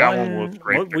 I think that one will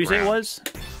scrape. What did you say it was?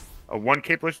 A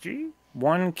 1K plus G?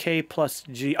 1K plus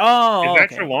G. Oh, is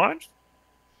that your launch?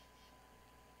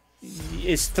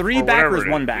 Is 3 back or is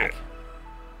 1 back?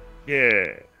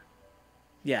 Yeah.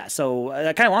 Yeah, so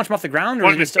that kind of launch him off the ground, or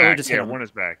one just back. Just yeah, hit him? 1 is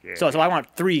back. Yeah. So I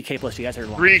want 3K plus G. That's her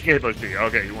launch. 3K plus G.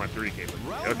 Okay, you want 3K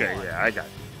plus G. Okay, yeah, I got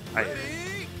you. I hear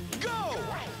you. Go!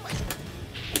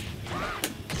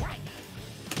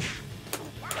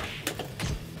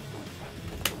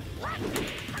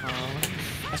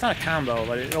 That's not a combo,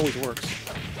 but it always works.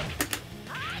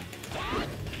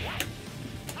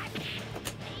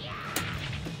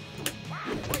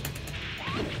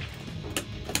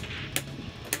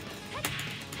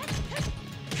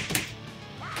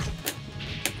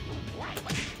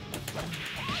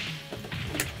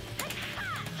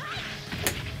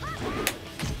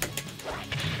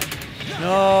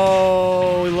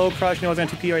 No, low crush. No, I was on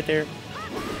 2P right there.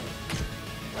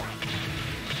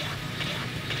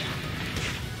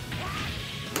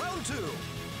 Round 2.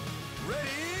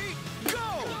 Ready,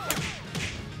 go!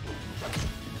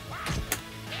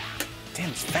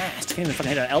 Damn, it's fast. Can't even fucking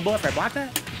hit an elbow after I block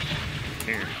that.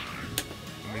 Here.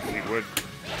 Let me see what.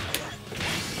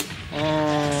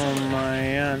 Oh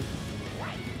man.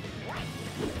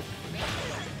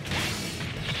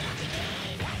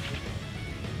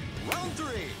 Round 3.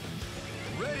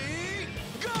 Ready,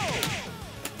 go!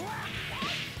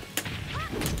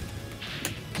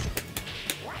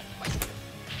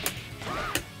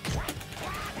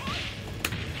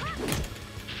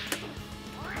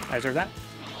 I deserve that.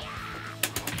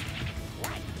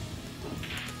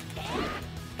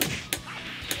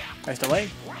 Nice delay.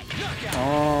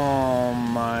 Oh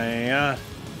my god.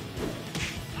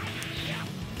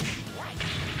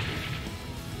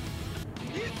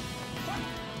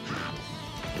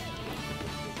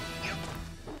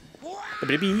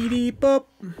 Boop.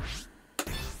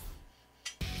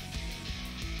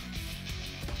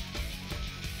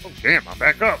 Oh, damn, I'm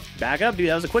back up. Back up, dude.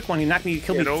 That was a quick one. He knocked me,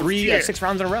 killed me 6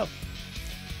 rounds in a row.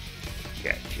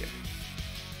 Gotcha.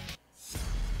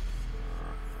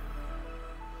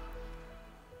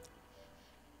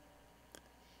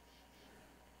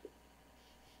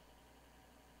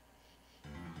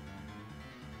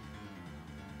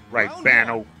 Right,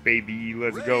 Banok, baby.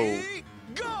 Let's go. Ready,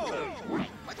 go!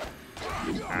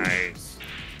 Nice.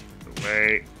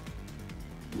 Away.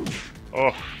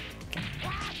 Oh.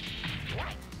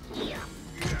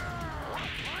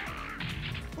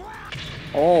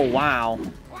 Oh, wow.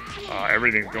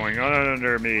 Everything's going on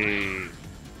under me.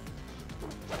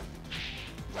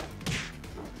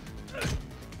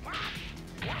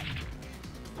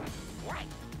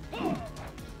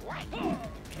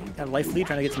 Got a life lead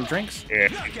trying to get some drinks. Yeah,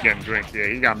 he's getting drinks. Yeah,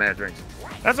 he got mad drinks.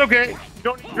 That's okay. You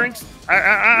don't need drinks.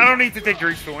 I don't need to take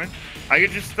drinks to win. I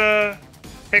could just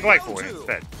take life to win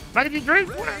instead. Not if you drink.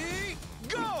 Ready,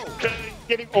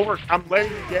 go! I'm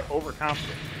letting you get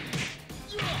overconfident.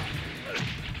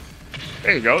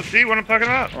 There you go. See what I'm talking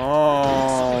about?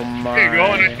 Oh my. There you go.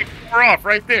 And I took 4 off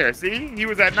right there. See? He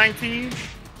was at 19.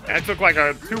 And I took like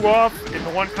a 2 off in the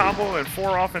 1 combo and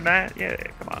 4 off in that. Yeah,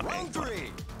 come on, man. Round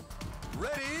 3.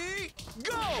 Ready,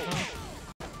 go!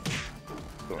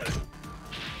 Go ahead.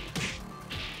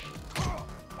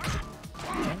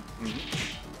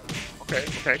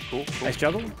 Okay, cool. Nice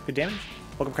juggle. Good damage.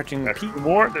 Welcome catching That's Pete. 2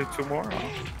 more. There's 2 more.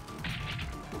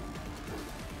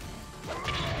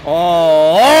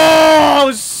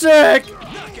 Oh, sick!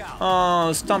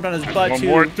 Oh, stomped on his butt, One too.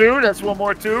 more, too. That's 1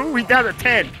 more, too. We got a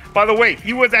 10. By the way,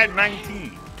 he was at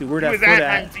 19. Dude, where'd he that was foot at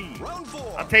at? 19. Round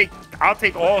 4. I'll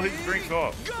take all his drinks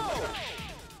off. Go!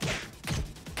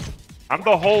 I'm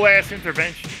the whole ass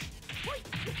intervention.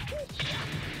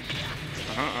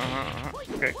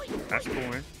 Okay, that's cool,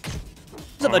 man.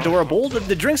 It's adorable.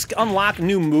 The drinks unlock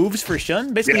new moves for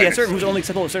Shun. Basically, Yeah, yeah, certain moves only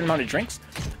acceptable a certain amount of drinks.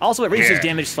 Also, it raises his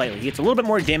damage slightly. He gets a little bit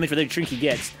more damage for every drink he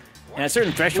gets. And at a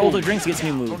certain threshold of drinks, he gets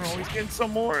new moves. Oh no, he's getting some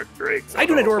more drinks. I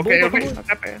do an adorable. Okay, not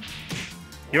that bad.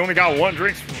 He only got 1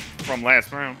 drink from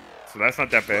last round, so that's not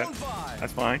that bad. Round 5.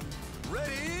 That's fine.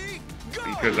 Ready, go!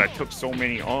 Because I took so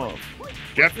many off.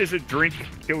 Jeff is a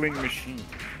drink-killing machine.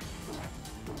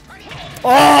 Oh,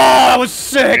 that was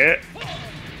sick! Yeah.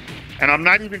 And I'm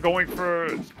not even going for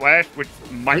splash, which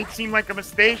might seem like a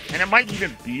mistake, and it might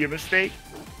even be a mistake.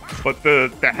 But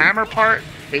the hammer part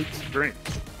takes drink.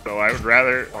 So I would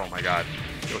rather... Oh, my God.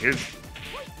 So his...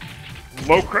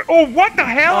 Low... Oh, what the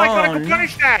hell? I thought I could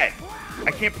punish that.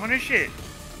 I can't punish it.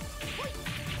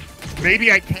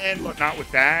 Maybe I can, but not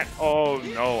with that. Oh,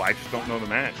 no. I just don't know the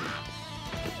match.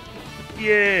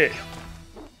 Yeah.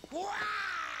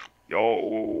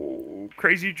 Yo,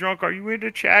 Crazy Drunk, are you in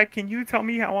the chat? Can you tell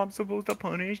me how I'm supposed to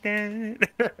punish that?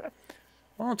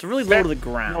 Well, it's really low to the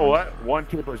ground. You know what?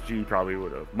 1K plus G probably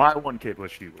would have. My 1K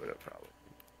plus G would have probably.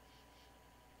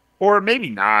 Or maybe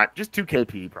not. Just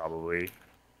 2KP probably.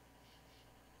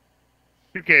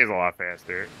 2K is a lot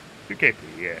faster. 2KP,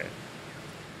 yeah.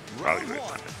 Probably would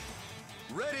have.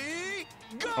 Ready,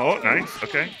 go! Oh, nice.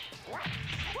 Okay.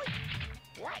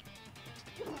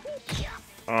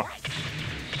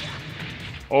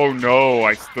 Oh no,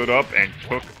 I stood up and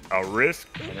took a risk,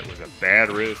 and it was a bad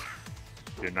risk.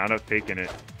 Did not have taken it.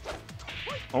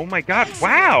 Oh my god,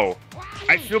 wow!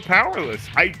 I feel powerless.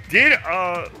 I did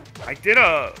a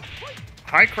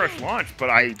high crush launch, but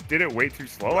I did it way too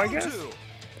slow, I guess.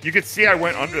 You could see I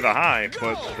went under the high,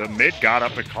 but the mid got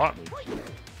up and caught me.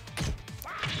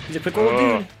 He's a quick old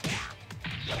dude.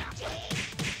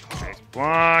 Nice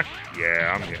block.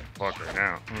 Yeah, I'm getting fucked right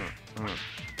now.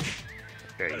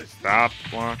 Okay, he stopped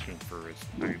blocking first.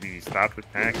 Maybe he stopped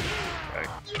attacking.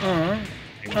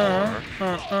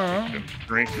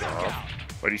 Drinks off.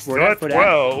 But he's still at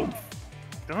 12.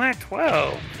 Still at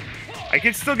 12. I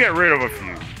can still get rid of a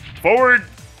few. Forward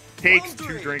takes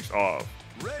 2 drinks off.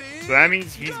 So that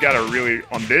means he's got to really,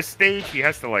 on this stage, he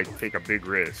has to like take a big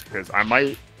risk. Because I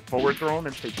might forward throw him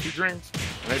and take 2 drinks,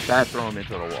 and then back throw him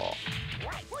into the wall.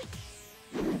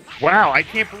 Wow, I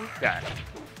can't believe that.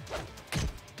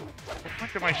 The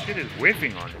fuck of my shit is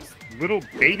whiffing on this little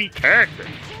baby character.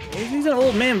 He's an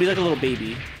old man, but he's like a little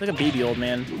baby. Like a baby old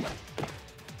man.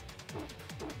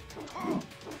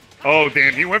 Oh,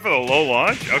 damn, he went for the low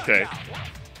launch? Okay.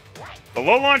 The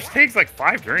low launch takes like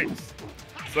 5 drinks.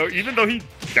 So even though he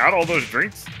got all those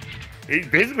drinks, he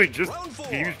basically just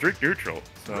used drink neutral.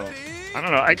 So, I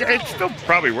don't know. It's still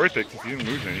probably worth it because he didn't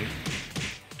lose any.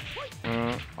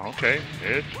 Okay,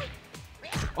 hit.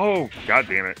 Oh, god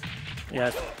damn it. Yeah,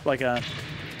 it's like a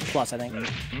plus, I think.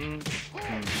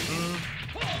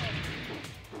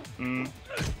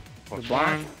 Plus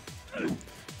block. Ooh,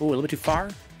 a little bit too far.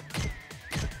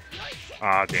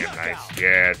 Ah, damn, nice.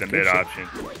 Yeah, the mid option.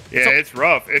 Yeah, it's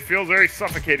rough. It feels very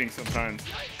suffocating sometimes.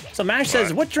 So Mash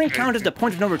says, what drink count as the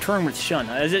point of no return with Shun?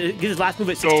 Is it his last move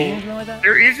at 16 or something like that?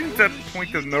 There isn't a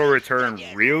point of no return,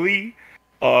 really.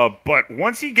 But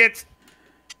once he gets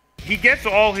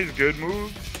all his good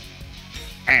moves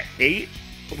at 8.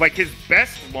 Like, his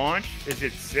best launch is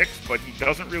at 6, but he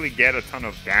doesn't really get a ton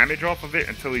of damage off of it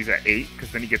until he's at 8,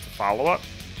 because then he gets a follow-up.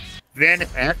 Then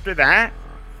after that,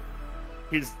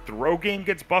 his throw game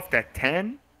gets buffed at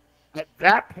 10. At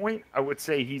that point, I would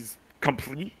say he's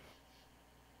complete.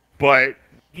 But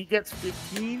he gets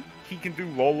 15, he can do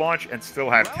low launch and still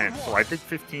have 10. So I think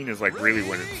 15 is like really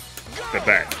when it's the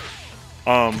best.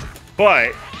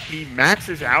 But he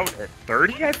maxes out at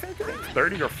 30, I think.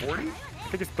 30 or 40? I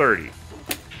think it's 30.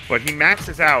 But he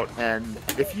maxes out, and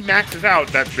if he maxes out,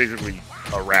 that's basically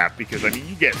a wrap. Because, I mean,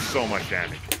 you get so much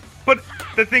damage. But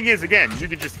the thing is, again, you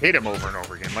can just hit him over and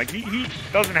over again. Like, he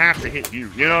doesn't have to hit you.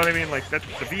 You know what I mean? Like, the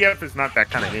VF is not that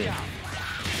kind of game.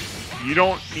 You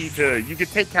don't need to... You can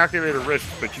take calculated risks,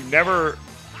 but you never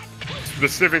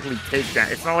specifically take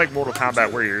that. It's not like Mortal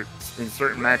Kombat where you're in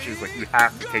certain matches, like, you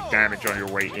have to take damage on your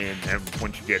way in, and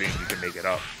once you get in, you can make it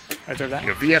up. I deserve that. You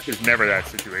know, VF is never that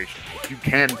situation. You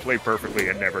can play perfectly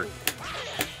and never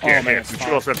get hit, but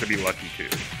you also have to be lucky, too.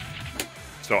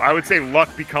 So I would say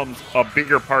luck becomes a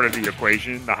bigger part of the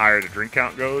equation the higher the drink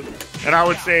count goes. And I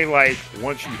would say, like,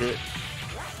 once you hit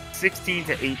 16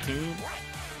 to 18,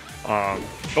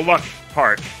 the luck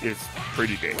part is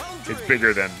pretty big. It's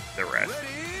bigger than the rest.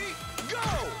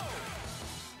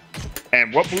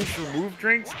 And what moves remove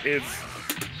drinks is...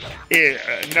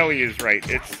 Nelly is right.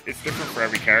 It's different for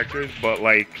every character, but,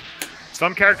 like,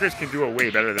 some characters can do it way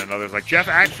better than others. Like, Jeff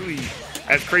actually...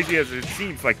 As crazy as it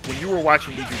seems, like when you were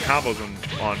watching me do combos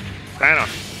on Banok,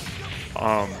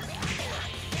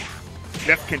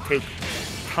 Jeff can take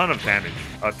a ton of damage,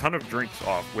 a ton of drinks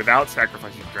off without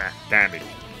sacrificing damage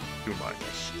too much.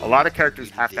 A lot of characters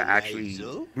have to actually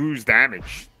lose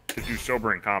damage to do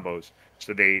sobering combos,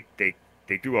 so they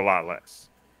do a lot less.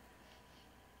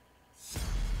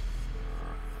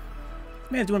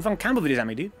 Man, doing fun combo videos on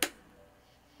me, dude.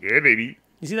 Yeah, baby.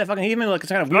 You see that fucking? He gave me like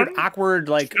some kind of weird, awkward,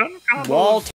 like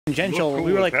wall tangential. Cool,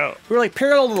 we were like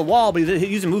parallel to the wall, but he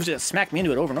using moves that smacked me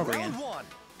into it over and over again.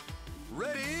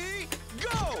 Ready,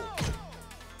 go!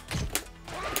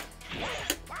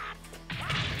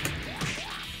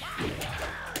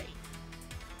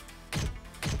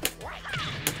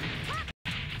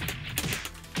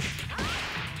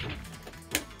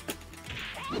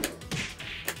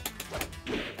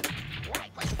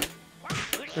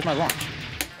 Where's my launch?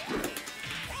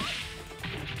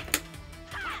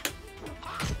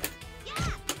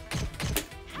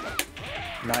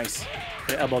 Nice.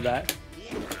 They elbowed that.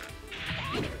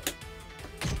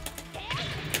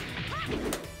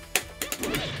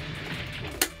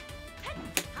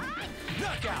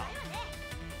 Knockout.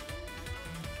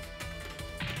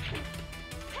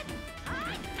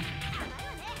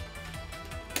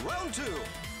 Round 2.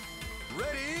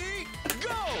 Ready,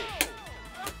 go!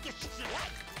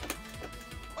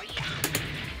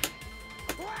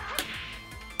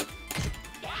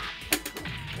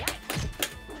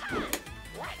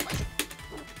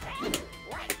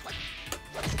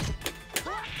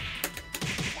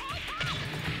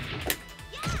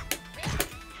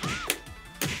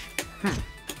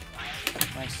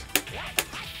 Nice.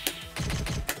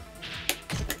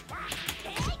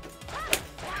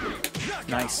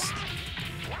 Nice.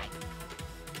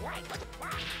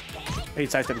 He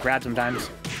decides to grab sometimes.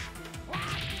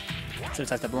 So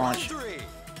decides to launch. Round 3.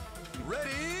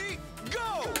 Ready,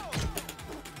 go!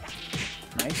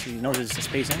 Nice. He knows his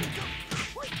spacing.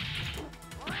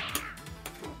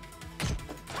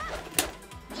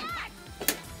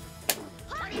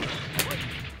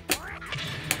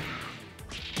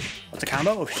 What's a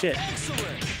combo? Oh shit.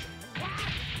 Excellent.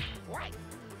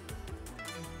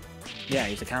 Yeah,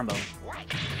 he's a combo.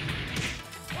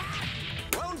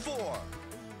 Round 4.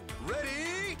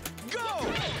 Ready, go!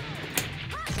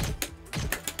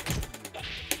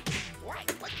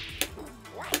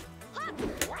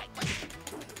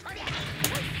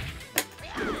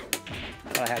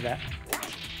 Thought I had that.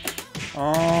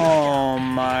 Oh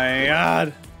my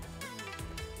god.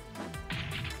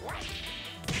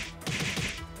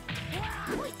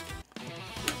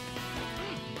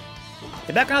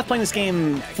 Back when I was playing this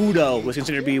game, Fudo was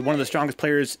considered to be one of the strongest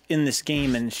players in this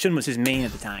game, and Shun was his main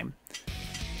at the time.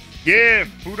 Yeah,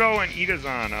 Fudo and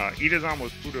Itazan. Itazan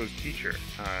was Fudo's teacher,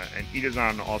 and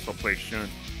Itazan also played Shun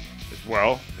as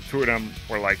well. The two of them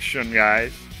were like Shun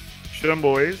guys, Shun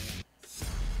boys.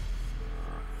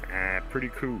 Pretty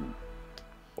cool.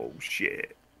 Oh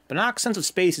shit. Banok's sense of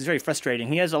space is very frustrating.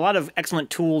 He has a lot of excellent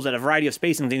tools at a variety of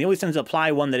spacings, and he always tends to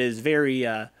apply one that is very,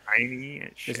 tiny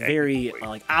and is very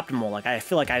like optimal. Like I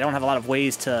feel like I don't have a lot of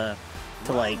ways to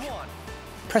like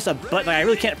press a button. Like, I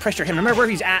really can't pressure him. No matter where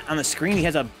he's at on the screen, he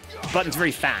has a buttons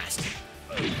very fast.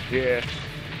 Yeah.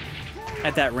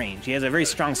 At that range, he has a very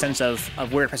strong sense of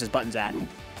where to press his buttons at.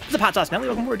 What's up, Hot Sauce Nelly?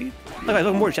 Welcome aboard, dude.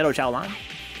 Welcome aboard, Shadow Chowline.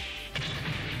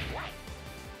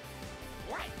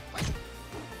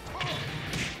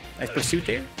 Nice pursuit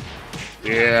there.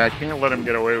 Yeah, I can't let him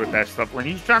get away with that stuff. When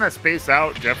he's trying to space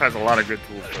out, Jeff has a lot of good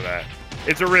tools for that.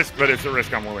 It's a risk, but it's a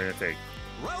risk I'm willing to take.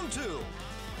 Round 2.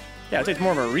 Yeah, I'd say it's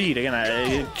more of a read.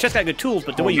 Again, Chess got good tools,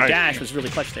 but the way you dash was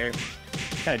really clutch there.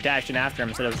 Kind of dashed in after him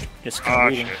instead of just kind of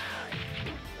reading. Shit.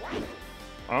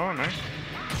 Oh, nice.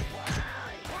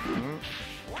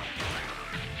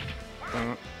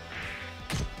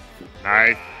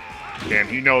 Nice. Damn,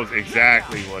 he knows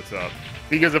exactly what's up.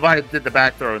 Because if I did the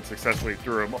back throw and successfully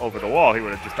threw him over the wall, he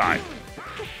would have just died.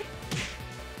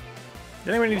 I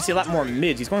think we need to see a lot more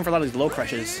mids. He's going for a lot of these low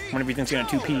crushes whenever he thinks he's going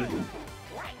to 2P.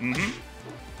 Mm-hmm.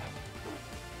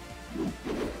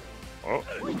 Oh.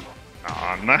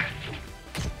 I'm not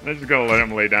just going to let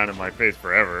him lay down in my face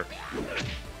forever.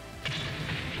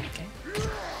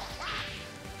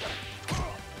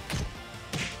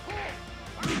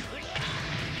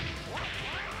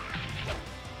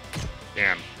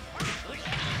 Damn.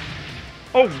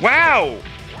 Oh, wow!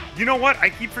 You know what? I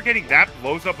keep forgetting that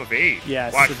blows up evade. Yeah,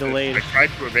 it's Watch the delayed. this. I tried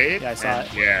to evade. Yeah, I saw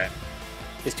it. Yeah.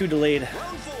 It's too delayed.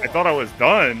 I thought I was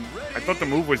done. I thought the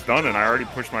move was done, and I already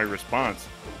pushed my response.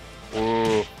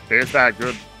 Oh, there's that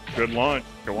good launch.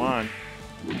 Go on.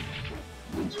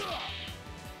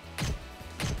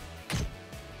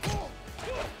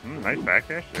 Nice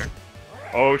backdash there.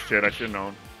 Oh, shit. I should have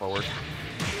known. Forward.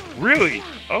 Really?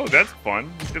 Oh, that's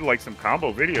fun. He did like some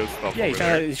combo video stuff. Yeah,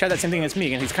 over he tried that same thing against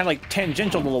me, and he's kind of like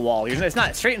tangential to the wall. It's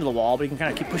not straight into the wall, but he can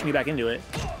kind of keep pushing you back into it.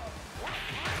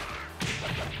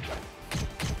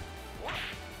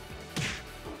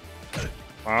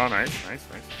 Oh, nice.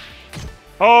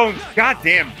 Oh,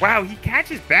 goddamn. Wow, he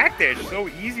catches backdash so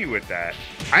easy with that.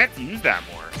 I have to use that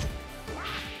more.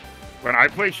 When I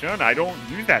play Shun, I don't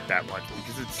use that much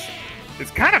because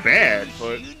it's kind of bad,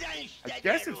 but I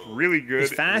guess it's really good.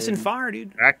 It's fast and far,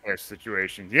 dude. Backdash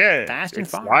situations, yeah. Fast and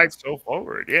far. Slides so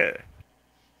forward, yeah.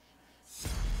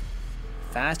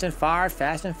 Fast and far.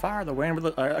 The land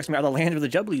where the land where the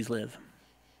Jubblies live.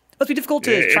 Must be difficult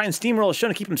to try and steamroll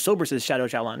Shun to keep him sober, says Shadow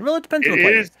Chowline. Well, it depends on the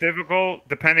player. It is difficult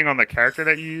depending on the character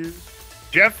that you use.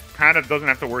 Jeff kind of doesn't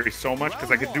have to worry so much because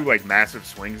I could do like massive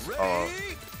swings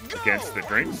against the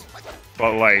drinks.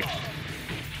 But like,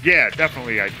 yeah,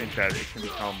 definitely I think that it can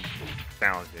become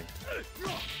challenging.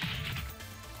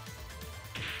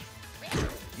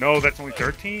 No, that's only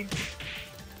 13?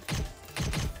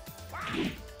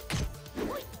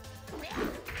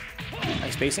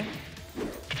 Nice spacing.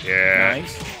 Yeah.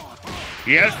 Nice.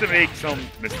 He has to make some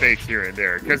mistakes here and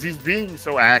there because he's being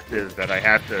so active that I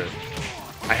have to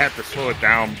slow it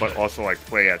down, but also like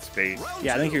play at space.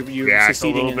 Yeah, I think you're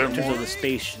succeeding in terms of the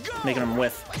space, making them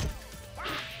whiff.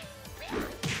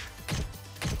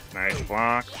 Nice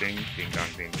block. Ding, ding, dong,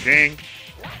 ding, ding.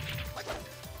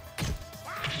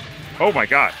 Oh my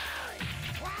god.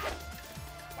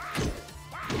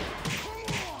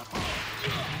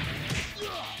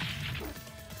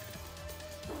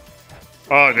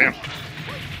 Oh, damn.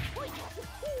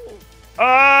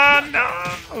 Oh,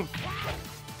 no!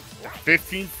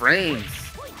 15 frames.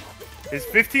 His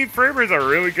 15 framers are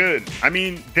really good. I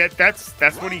mean, that's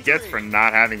what he gets for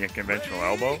not having a conventional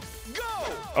elbow.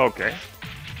 Okay.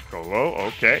 Go low.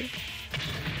 Okay.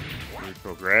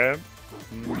 Go grab.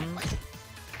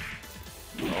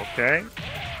 Okay.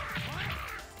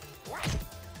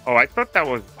 Oh, I thought that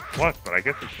was plus, but I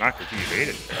guess it's not because he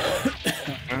evaded.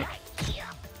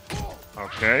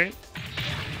 Okay.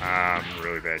 I'm in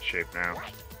really bad shape now.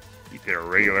 He did a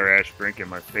regular ass drink in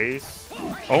my face.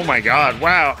 Oh my god,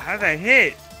 wow, how did that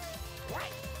hit?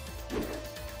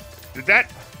 Did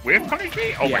that whiff punish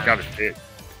me? Oh my god, it did.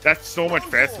 That's so much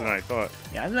faster than I thought.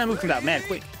 Yeah, I think that moved from out mad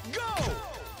quick.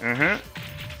 Uh-huh.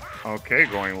 Okay,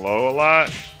 going low a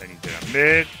lot. Then he did a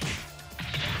mid.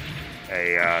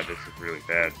 Hey, this is really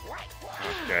bad.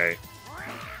 Okay.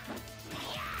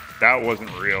 That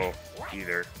wasn't real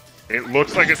either. It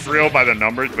looks like it's real by the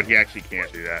numbers, but he actually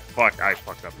can't do that. Fuck, I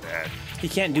fucked up bad. He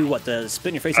can't do what, the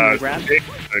spit in your face and the grab? The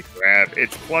grab.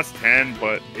 It's plus 10,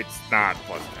 but it's not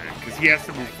plus 10, because he has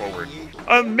to move forward.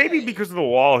 Maybe because of the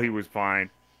wall he was fine,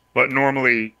 but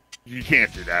normally you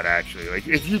can't do that, actually. Like,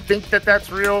 if you think that that's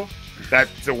real,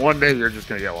 that's one day you're just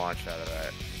going to get launched out of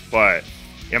that. But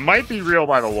it might be real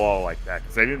by the wall like that,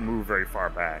 because I didn't move very far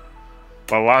back.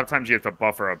 But a lot of times you have to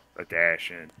buffer a dash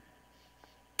in.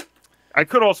 I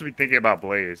could also be thinking about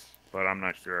Blaze, but I'm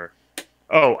not sure.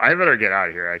 Oh, I better get out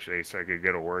of here, actually, so I could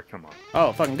go to work. Come on.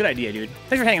 Oh, fucking good idea, dude.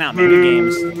 Thanks for hanging out, man. Good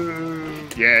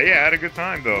games. Yeah, I had a good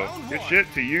time, though. Good shit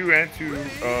to you and to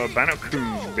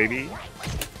Banok, baby.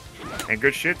 And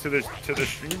good shit to the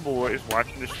stream boys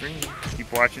watching the stream.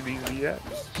 Keep watching these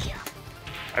VFs.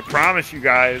 I promise you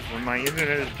guys, when my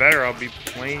internet is better, I'll be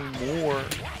playing more.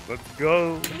 Let's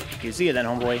go. You see you then,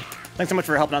 homeboy. Thanks so much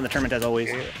for helping out in the tournament, as always.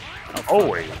 Yeah.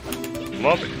 Always.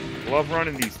 Love it. Love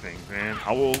running these things, man.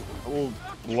 I will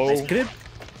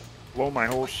blow my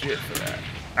whole shit for that.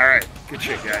 Alright, good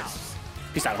shit, guys.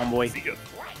 Peace out, homeboy. See ya.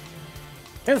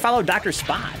 Here to follow Dr.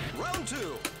 Spot. Round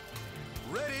 2.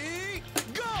 Ready,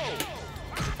 go!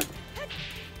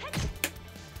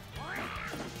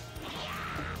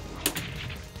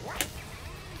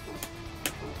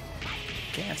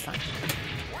 Okay, that's fine.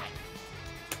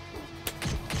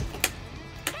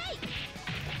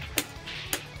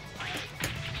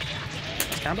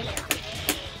 Combo.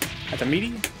 That's a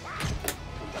meaty.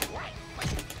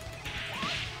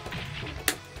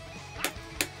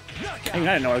 I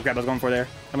didn't know what grab I was going for there.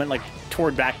 I went like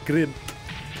toward back grib.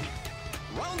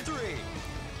 Round 3.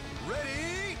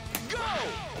 Ready, go!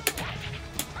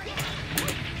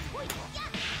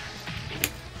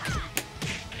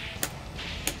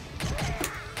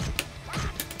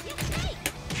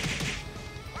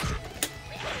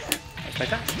 Nice like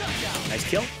that. Nice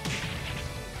kill.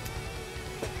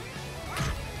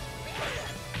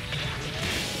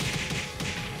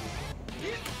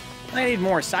 I need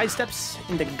more side steps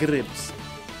into gribs.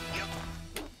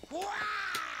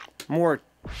 More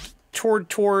toward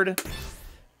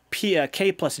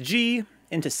K plus G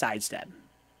into sidestep.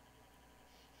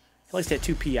 At least at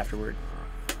 2P afterward.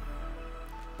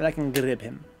 But I can grib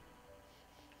him.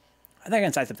 I think I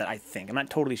can sidestep that, I think. I'm not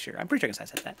totally sure. I'm pretty sure I can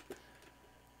sidestep that.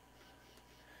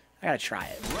 I gotta try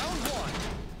it. Round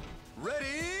 1.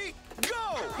 Ready,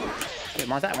 go! Okay,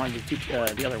 want that one,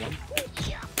 the other one.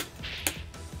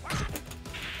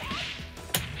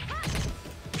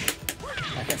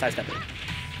 I can't sidestep it.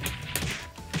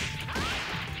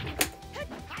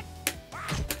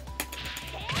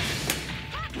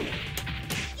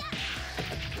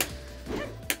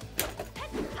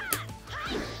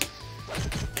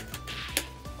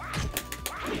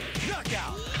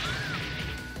 Knockout!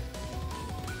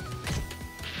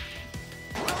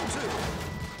 Round 2.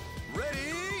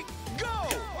 Ready, go!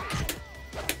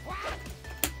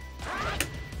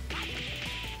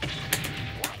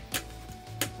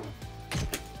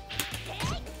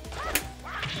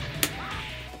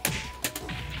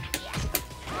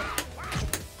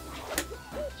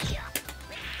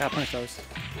 Gotta punish those.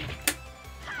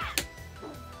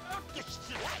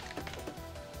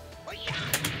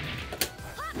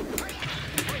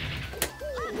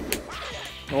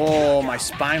 Oh, my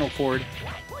spinal cord.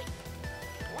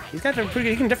 He's got a pretty good.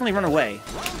 He can definitely run away.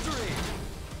 Round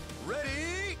 3.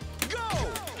 Ready, go!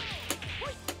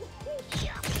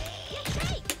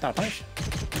 Not a punish.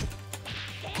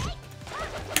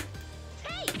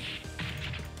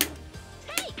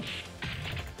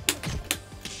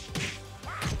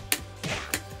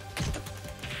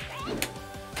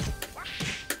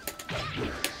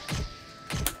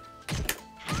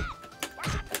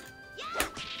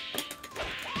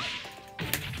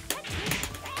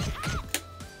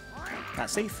 Not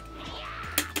safe.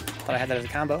 Thought I had that as a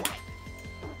combo.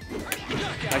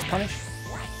 Nice punish.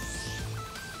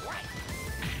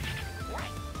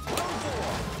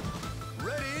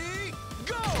 Ready,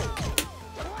 go!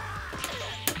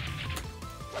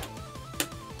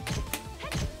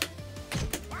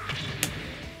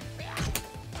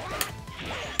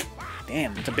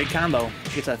 Damn, it's a big combo.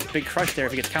 He gets a big crush there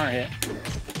if he gets counter hit.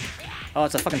 Oh,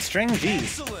 it's a fucking string?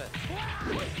 Jeez. Excellent.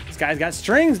 This guy's got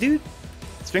strings, dude.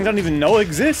 Strings I don't even know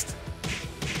exist.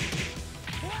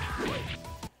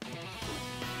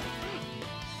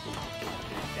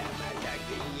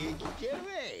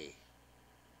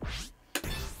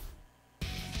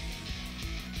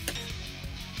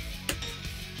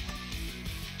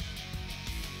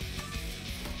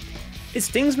 It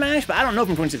stings mash, but I don't know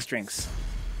from 26 strings.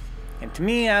 And to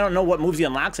me, I don't know what moves he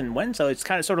unlocks and when, so it's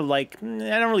kind of sort of like, I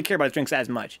don't really care about his drinks as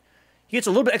much. He gets a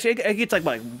little bit extra, he gets like,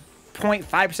 what,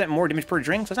 0.5% more damage per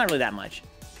drink, so it's not really that much.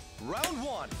 Round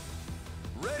 1.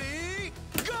 Ready,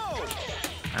 go!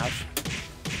 Ouch.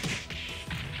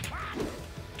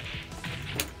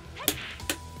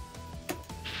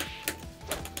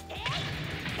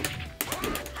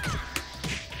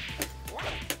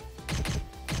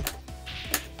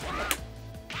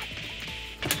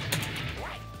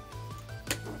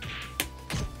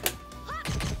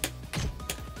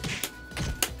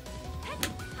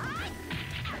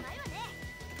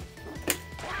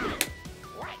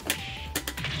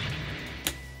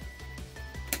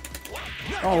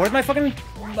 Oh, where's my fucking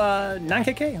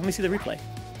 9KK? Let me see the replay.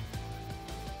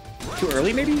 Too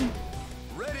early, maybe?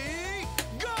 Ready,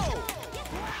 go!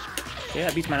 Yeah,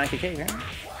 that beats my 9KK, right?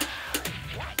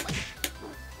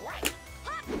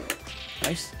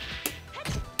 Nice.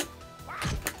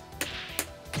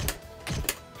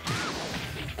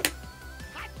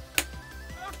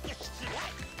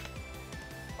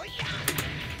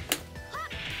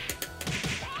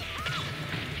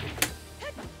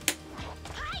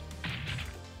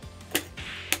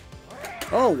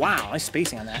 Oh, wow. Nice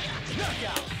spacing on that.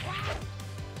 Knockout.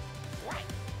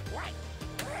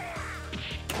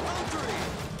 Round 3.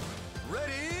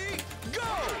 Ready, go!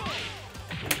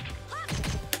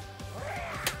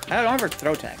 I don't ever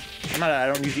throw tag. I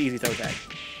don't use the easy throw tag.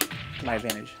 To my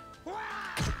advantage.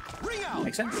 Ring out.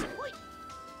 Makes sense?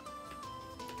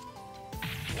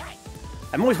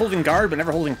 I'm always holding guard, but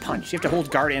never holding punch. You have to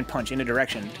hold guard and punch in a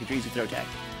direction to get your easy throw tag.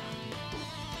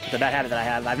 It's a bad habit that I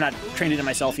have. I've not trained it in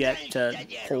myself yet to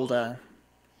hold a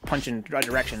punch in a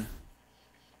direction.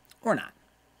 Or not.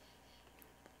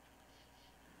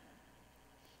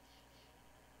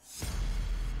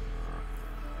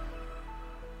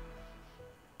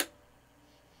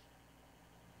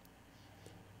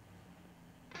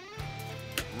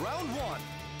 Round 1.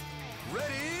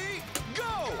 Ready,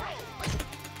 go!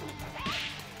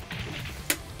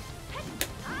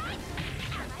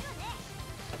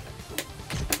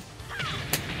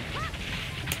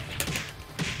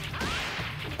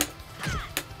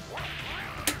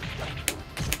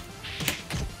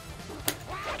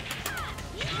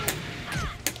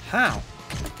 How?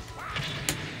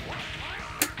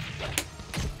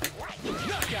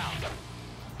 Knockout.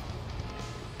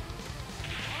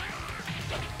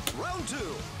 Round 2.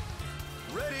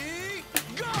 Ready,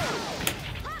 go!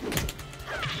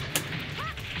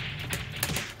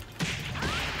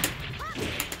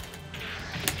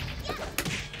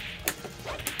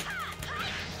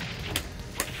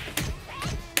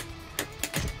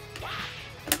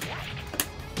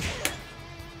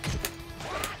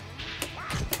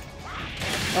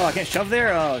 Oh, I can't shove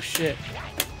there? Oh, shit.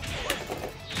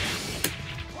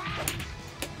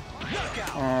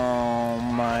 Knockout. Oh,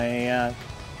 my...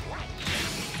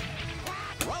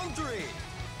 Round 3.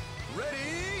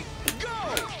 Ready, go!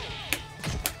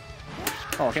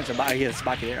 Oh, I can't Sabaki. He has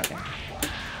Sabaki there. Okay.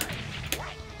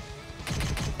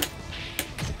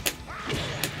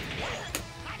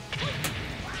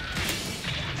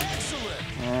 Excellent.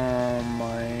 Oh,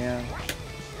 my...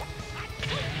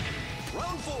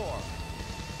 Round 4.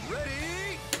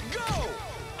 Ready,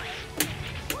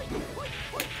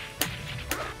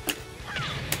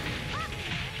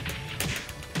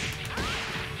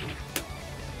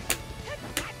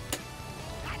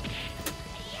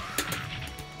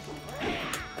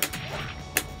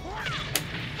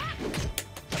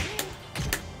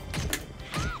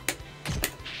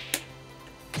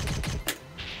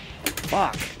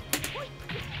 Fuck.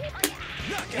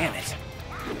 Damn it.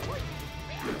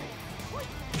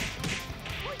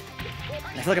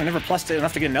 I feel like I've never plussed it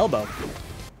enough to get an elbow.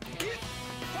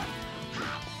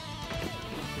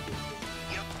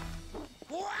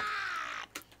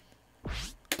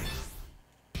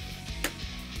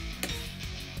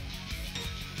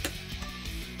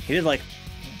 He did like,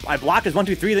 I blocked his 1,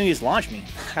 2, 3, then he just launched me.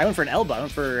 I went for an elbow. I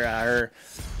went for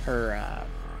her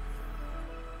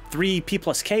 3P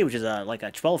plus K, which is like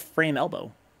a 12 frame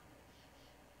elbow.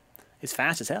 It's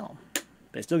fast as hell,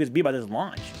 but it still gets beat by this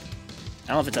launch.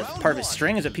 I don't know if it's a part of his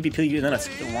string, is it PPP and then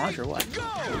a launch or what?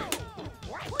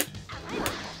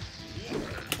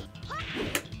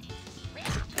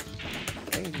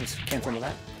 Okay, just cancel into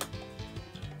that.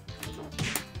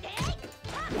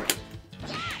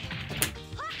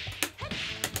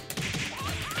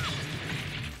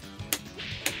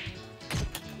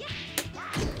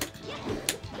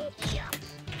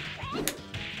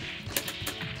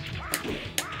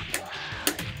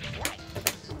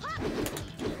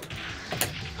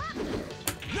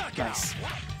 Nice.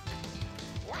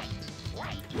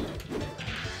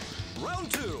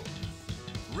 Round 2.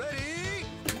 Ready,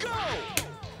 go!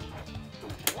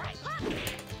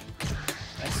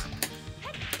 Nice.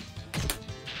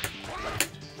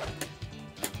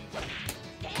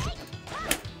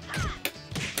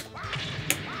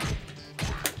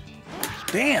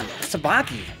 Damn,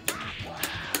 Sabaki.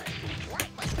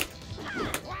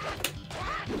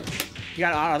 You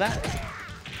got out of that?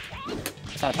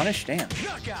 That's not a punish? Damn.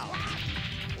 Knockout.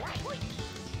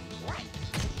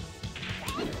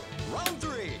 Round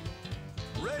 3.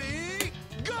 Ready,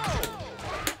 go!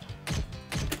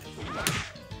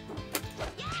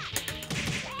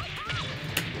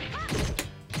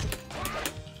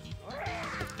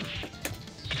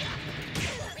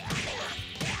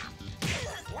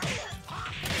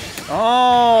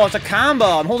 Oh, it's a combo.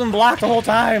 I'm holding block the whole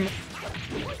time.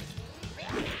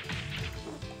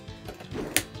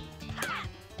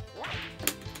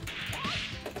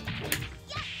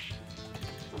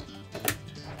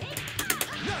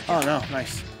 Oh no,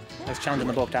 nice. Nice challenge in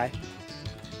the bow tie.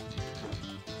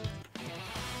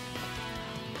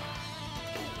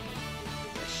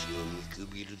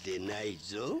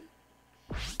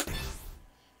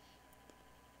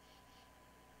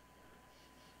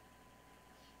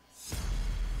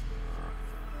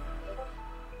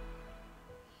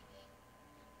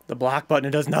 The block button,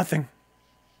 it does nothing.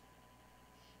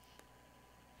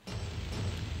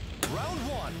 Round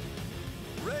 1.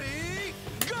 Ready,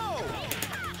 go!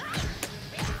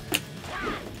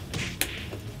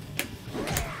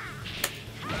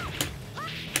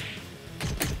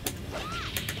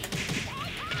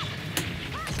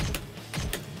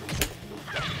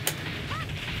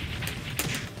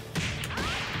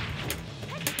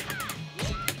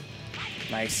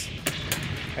 Nice.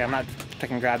 Okay, I'm not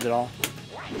picking grabs at all.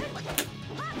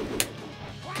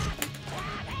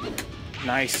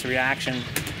 Nice reaction.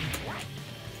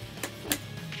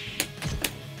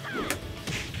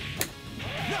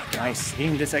 Nice. He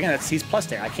can just, again, he's plus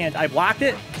there. I can't, I blocked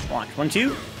it. Launch. 1,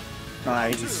 2. No,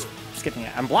 he's just skipping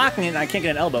it. I'm blocking it and I can't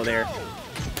get an elbow there.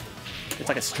 It's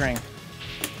like a string.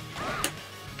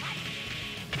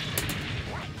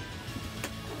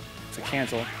 It's a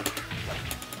cancel.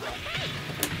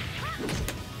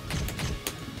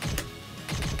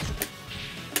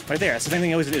 Right there. That's the same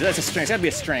thing. Always, that's a string. It's gotta be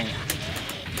a string.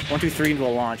 1, 2, 3 into a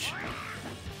launch.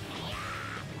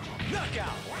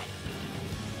 Knockout.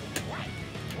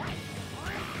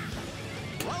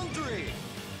 Round 3.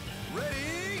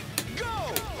 Ready,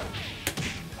 go!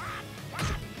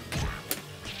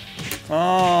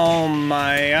 Oh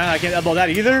my god! I can't elbow that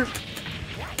either.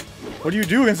 What do you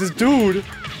do against this dude?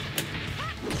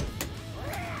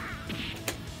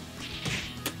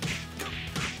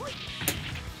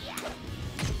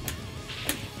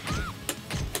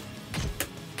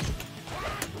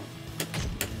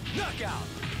 Knockout.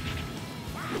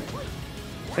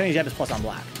 Kenny jab is plus on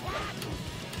black.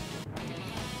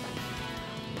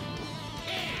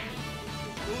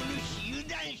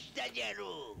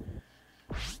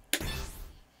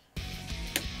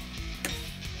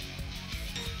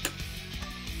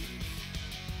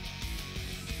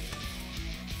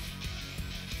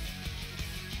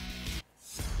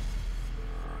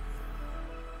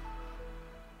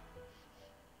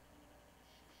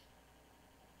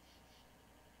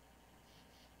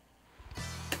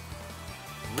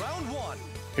 Round 1.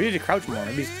 Maybe he need to crouch more.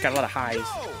 Maybe he's got a lot of highs.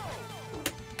 Go!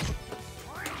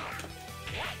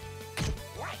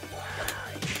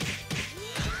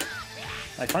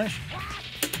 Like punish?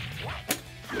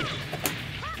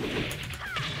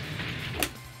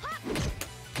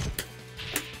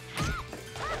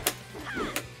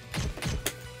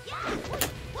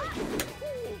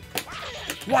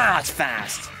 Wow, it's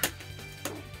fast.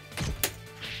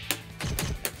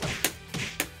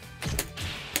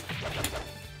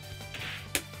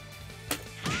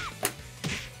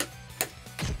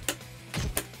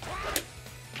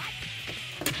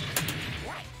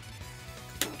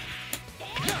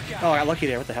 Oh, I got lucky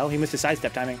there. What the hell? He missed his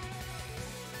sidestep timing.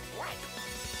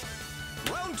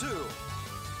 Round 2.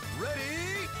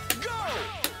 Ready, go!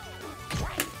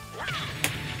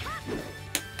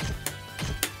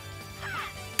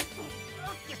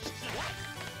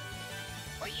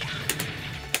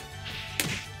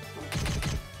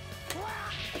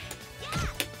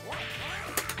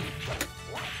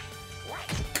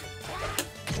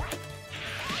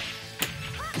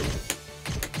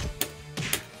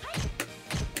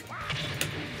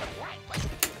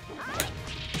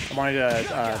 I wanted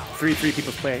a 3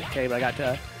 people's K, but I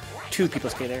got 2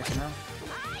 people's K there somehow.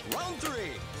 Round 3.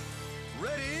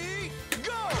 Ready,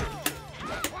 go!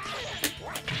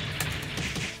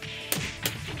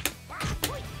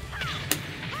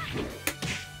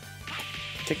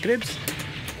 Tick Gribs.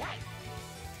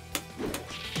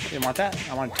 Didn't want that.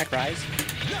 I wanted Tech Rise.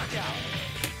 Knockout.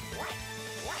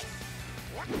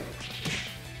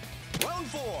 Round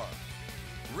 4.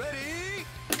 Ready,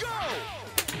 go!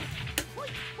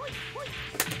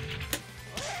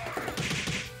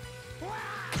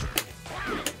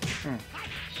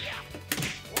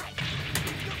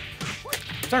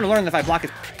 I'm starting to learn that if I block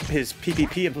his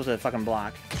PPP, I'm supposed to fucking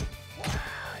block.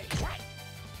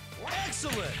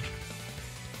 Excellent.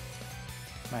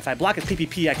 If I block his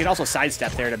PPP, I could also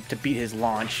sidestep there to beat his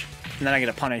launch, and then I get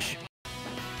a punish.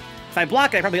 If I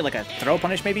block, I probably get like a throw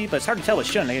punish maybe, but it's hard to tell with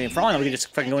Shun. For all I know, we could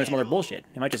just fucking go into some other bullshit.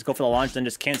 He might just go for the launch, then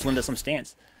just cancel into some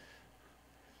stance.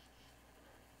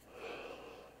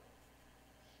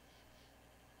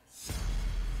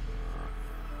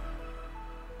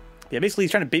 Yeah, basically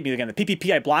he's trying to bait me again. The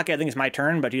PPP, I block it, I think it's my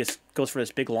turn, but he just goes for this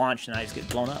big launch, and I just get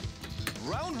blown up.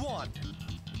 Round 1.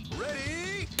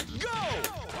 Ready, go!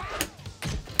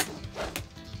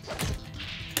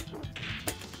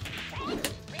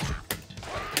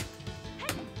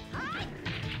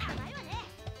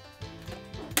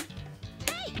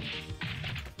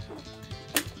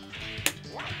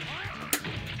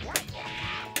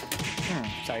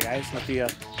 Sorry guys, must be a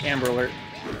Amber Alert.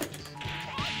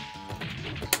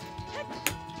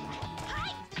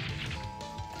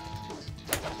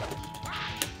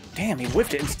 Damn, he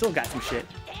whiffed it and still got some shit.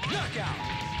 Knockout.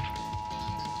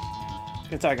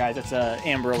 It's alright guys, that's a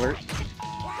Amber Alert.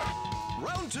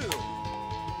 Round 2.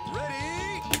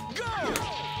 Ready, go!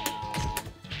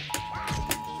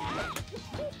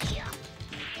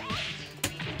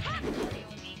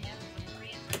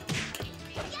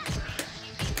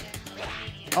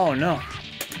 Oh no.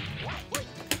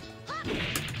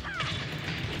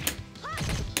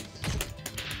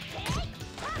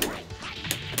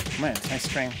 Man, it's nice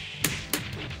string.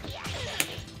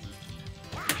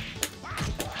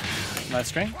 Another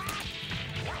string.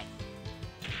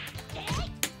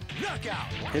 Knockout.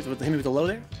 Hit me with the low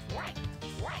there.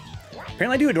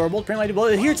 Apparently I do adorable. Apparently I do. Well,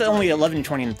 here it's only 11,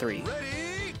 20, and 3.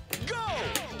 Ready, go!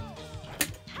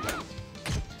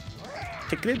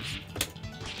 Tick Gribs.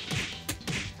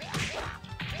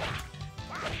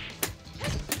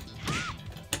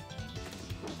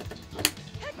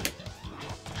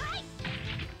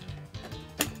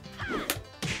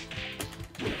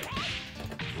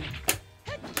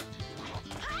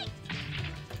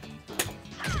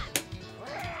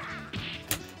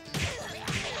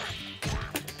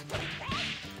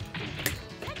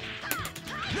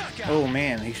 Oh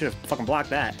man, he should have fucking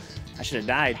blocked that. I should have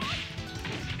died.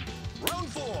 Round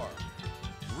 4.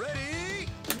 Ready,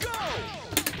 go!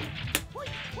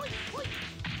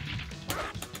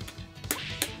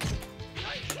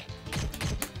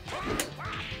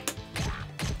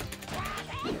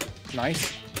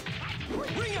 Nice.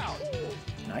 Ring out.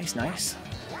 Nice, nice.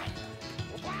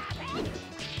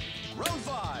 Round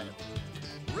 5.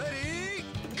 Ready,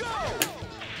 go!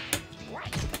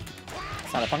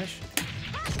 It's not a punish.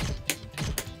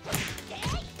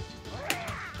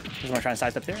 Just want to try and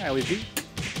sidestep there. I always do.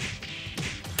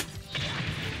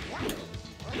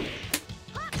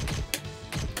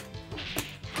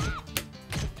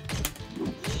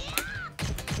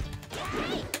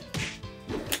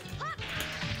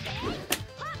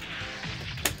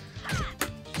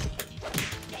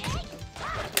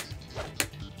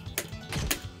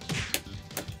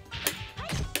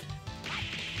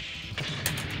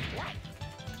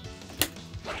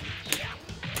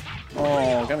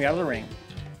 Oh, got me out of the ring.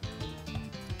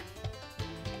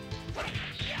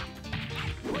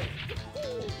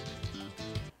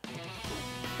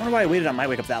 I wonder why I waited on my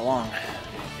wake up that long.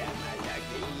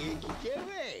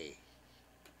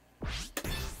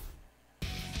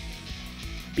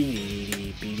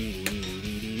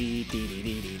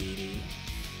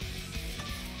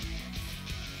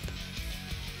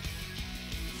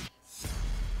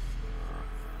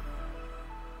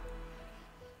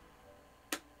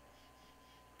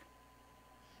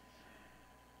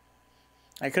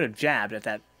 I could have jabbed at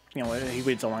that. You know, he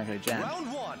waited so long I could have jabbed.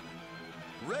 Round one.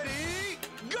 Ready,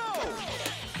 go!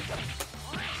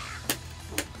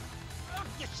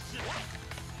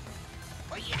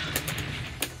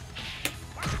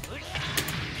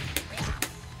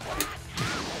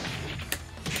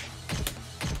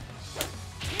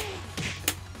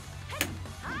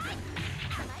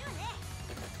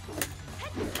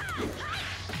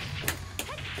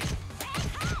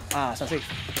 Ah, it's not safe.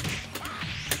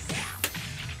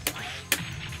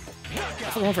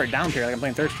 I'm going for a down tier like I'm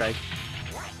playing Third Strike.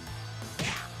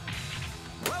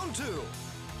 Round two.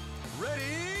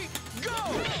 Ready, go!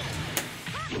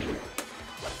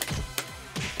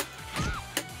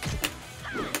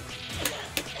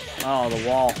 Oh, the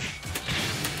wall.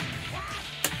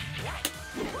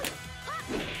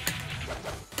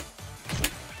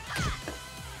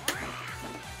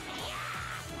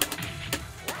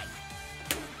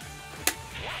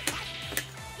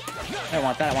 I don't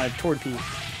want that. I wanted toward P.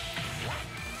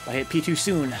 I hit P too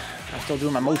soon. I'm still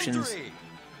doing my motions.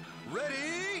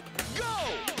 Ready, go!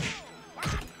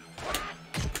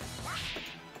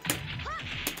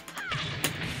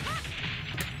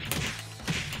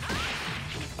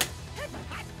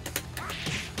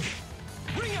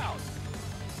 Ring out!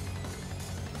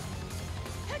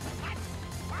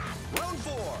 Round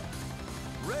four.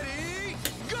 Ready,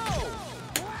 go!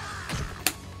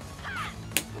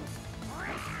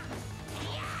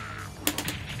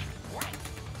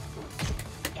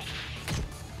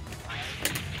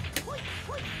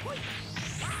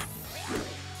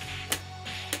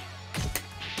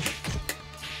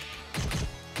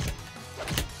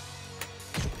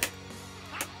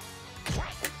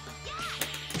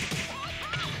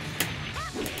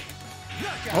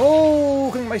 Oh,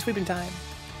 couldn't get my sweep in time.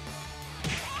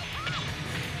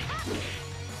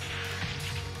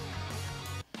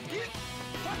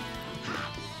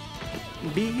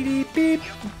 Beep beep.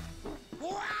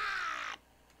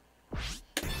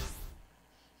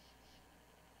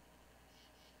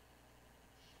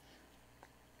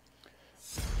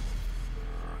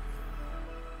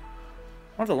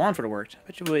 I wonder if the launch would have worked.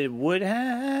 Bet you it would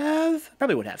have.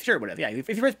 Probably would have. Sure, it would have. Yeah, if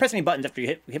you press any buttons after you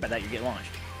hit by that, you get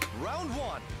launched. Round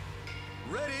one.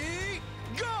 Ready,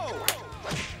 go!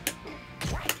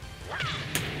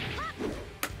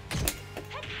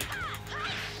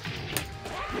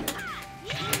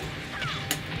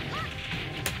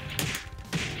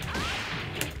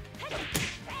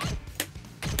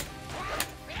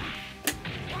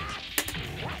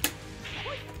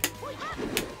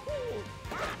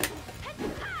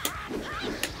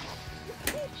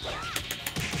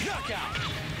 Knockout!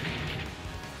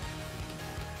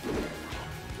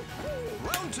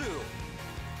 Round two.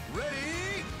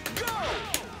 Ready, go!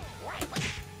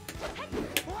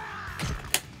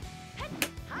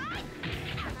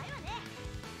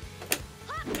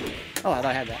 Oh, I thought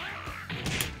I had that.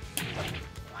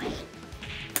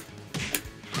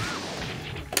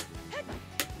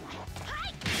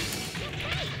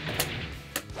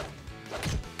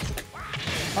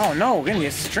 Oh no, getting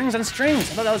these strings on strings.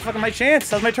 I thought that was fucking my chance.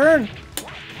 That was my turn.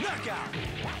 Knockout!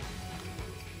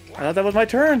 I thought that was my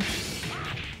turn.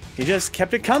 He just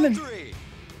kept it coming. Three.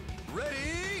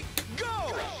 Ready, go!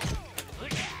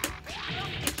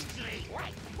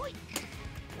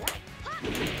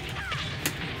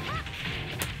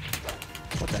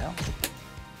 What the hell?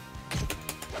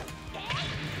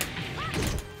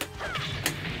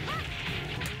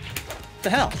 What the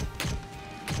hell?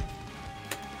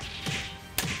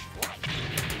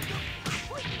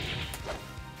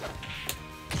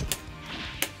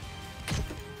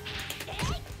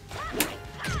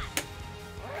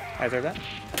 I deserve that.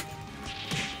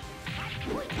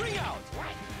 Ring out!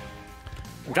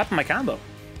 I'm dropping my combo.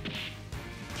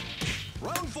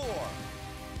 Round four.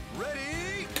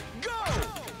 Ready, go!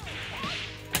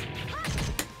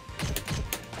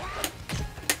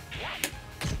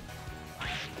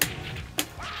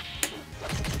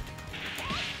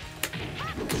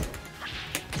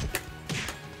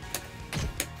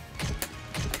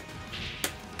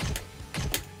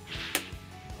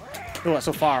 Oh, that's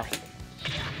so far.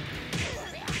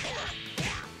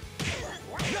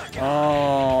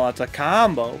 Oh, that's a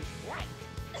combo.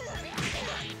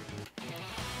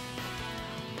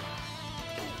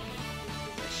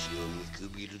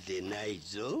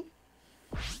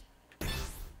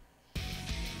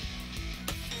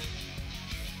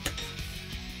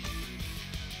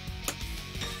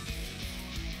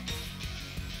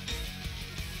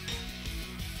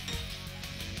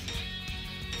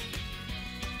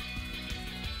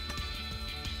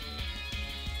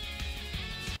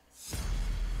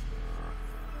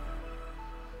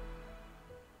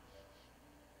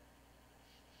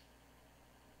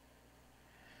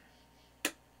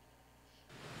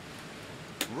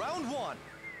 Round one.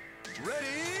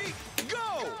 Ready,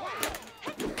 go!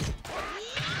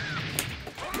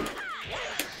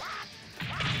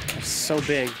 That's so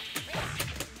big.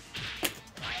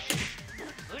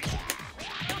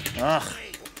 Ugh.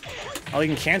 Oh,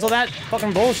 you can cancel that?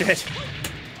 Fucking bullshit.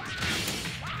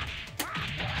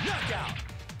 Knockout.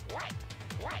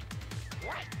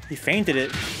 He fainted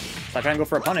it. So I try and go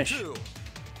for a punish. Two.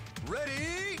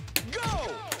 Ready, go!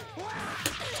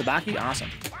 Sabaki,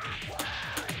 awesome.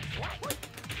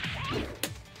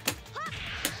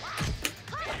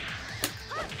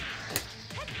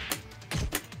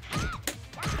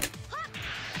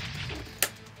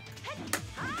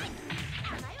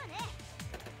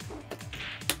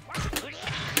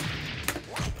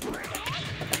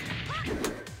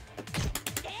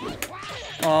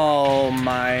 Oh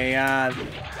my god.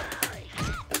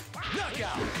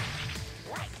 Knockout.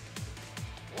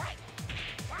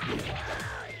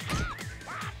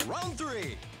 Round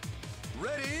three.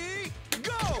 Ready,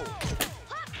 go!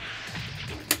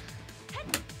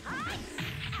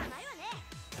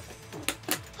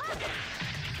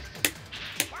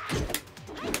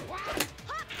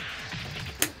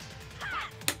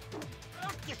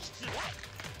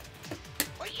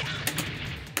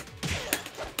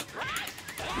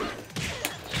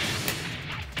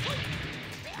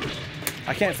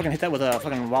 I can't fucking hit that with a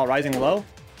fucking while rising low.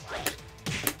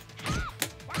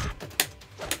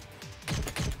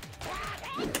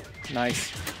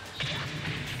 Nice.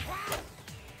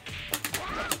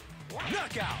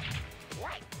 Knockout.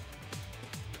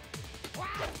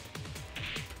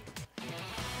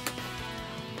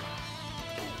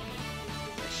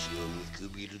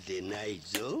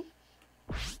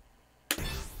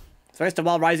 So I guess the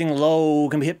while rising low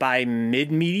can be hit by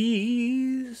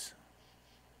mid-meaties.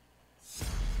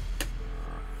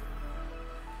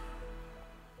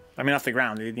 I mean, off the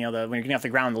ground. You know, when you're getting off the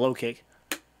ground, the low kick.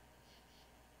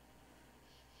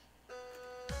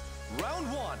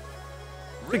 Round one.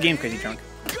 Good game, Crazy Drunk.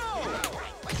 Go!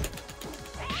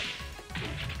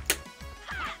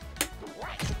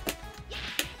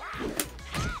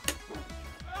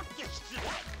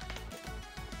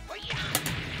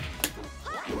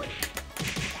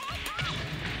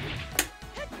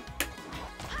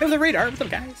 Hey, the radar. What's up,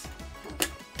 guys?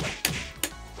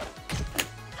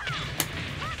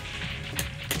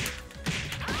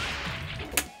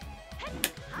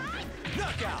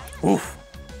 Knockout. Oof.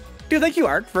 Dude, thank you,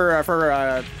 Art,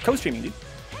 for co-streaming, dude.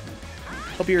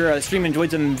 Hope your stream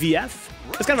enjoyed some VF.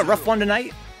 It's kind of a rough one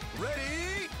tonight.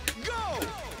 Ready, go!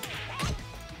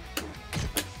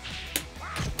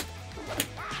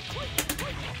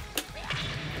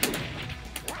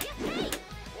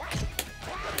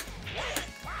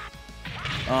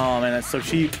 Oh man, that's so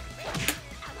cheap.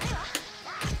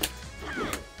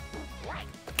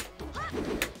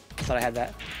 Thought I had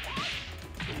that.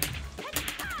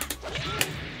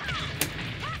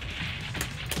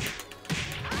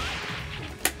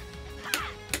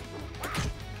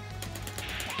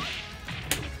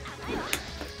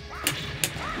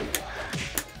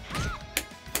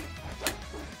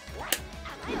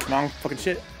 Wrong fucking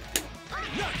shit.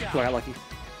 Ooh, I got lucky.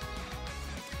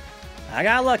 I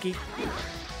got lucky.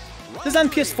 This is on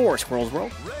PS4, Squirrel's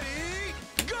World. Ready,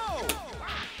 go!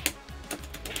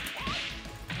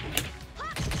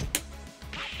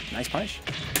 Nice punish.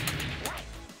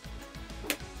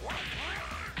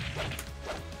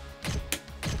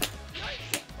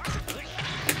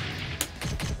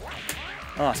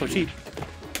 Oh, so cheap.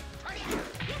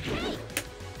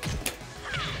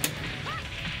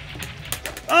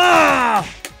 Ah!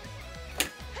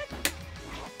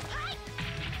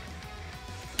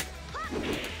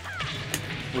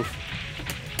 Oof.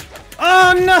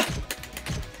 Oh no!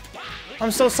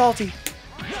 I'm so salty.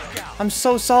 I'm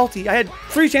so salty. I had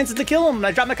 3 chances to kill him, and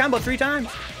I dropped my combo 3 times.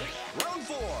 Round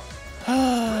four.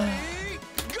 Ready,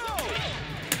 go!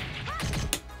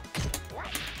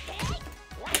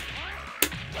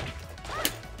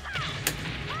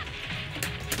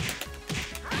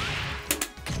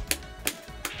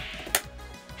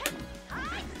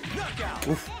 Knockout.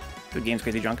 Oof. Good game's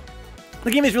Crazy Drunk.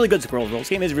 The game is really good, Squirrel Rolls. This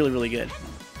game is really, really good.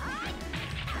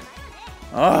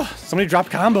 Oh, so many drop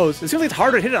combos. It seems like it's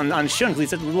harder to hit on Shun because he's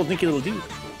such a little dinky little dude.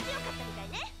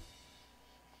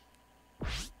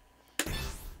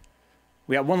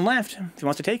 We got 1 left if he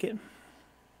wants to take it.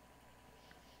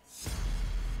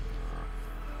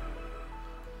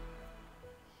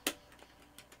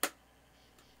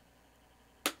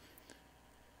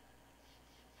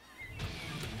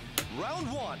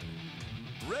 Round one.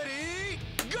 Ready,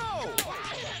 go!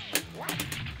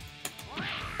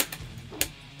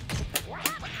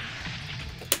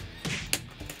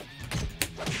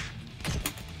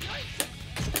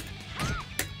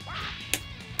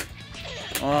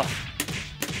 Oh.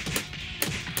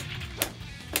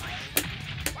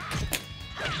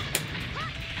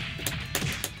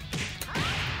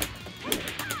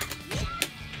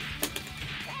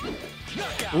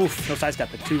 Oof, no sidestep,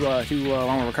 but too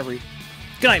long of recovery.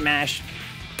 Good night, Mash.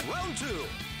 Round 2.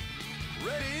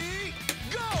 Ready,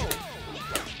 go!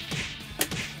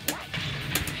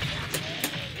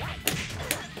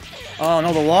 Oh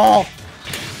no, the wall!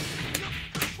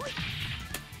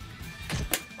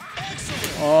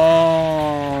 Excellent.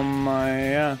 Oh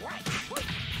my, Round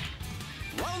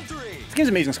 3. This game's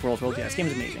amazing, Squirrels World. Yeah, this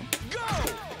game's amazing. Go!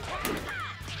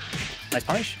 Nice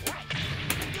punish.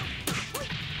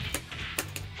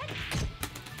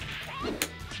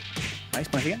 Nice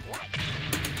punish again.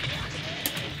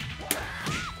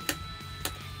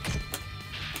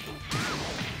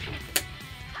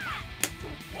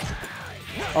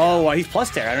 Oh, he's plus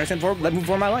there. I don't understand that move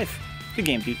for my life. Good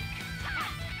game, dude.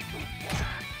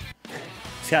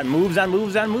 He's got moves on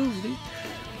moves on moves, dude.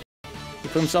 He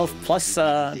put himself plus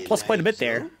quite a bit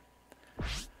there.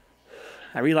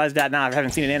 I realize that now. I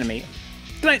haven't seen it animate.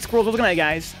 Good night, Squirrels. Good night,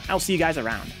 guys. I'll see you guys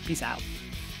around. Peace out.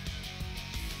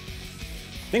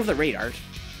 Thanks for the raid, Art.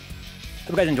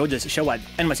 Hope you guys enjoyed this show at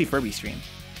nycfurby stream.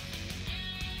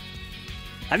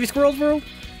 Have you, Squirrels World?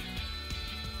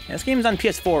 Yeah, this game's on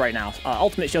PS4 right now.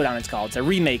 Ultimate Showdown, it's called. It's a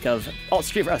remake of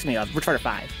Virtua Fighter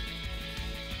 5.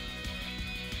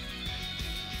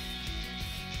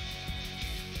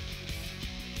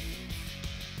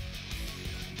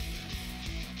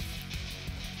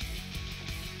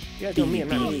 You guys know me, I'm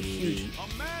not really huge.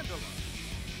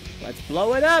 Let's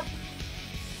blow it up!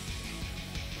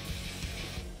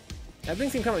 That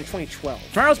thing's gonna come in 2012.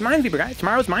 Tomorrow's Minesweeper, guys.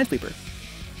 Tomorrow's Minesweeper.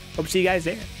 Hope to see you guys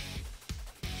there.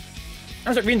 I'm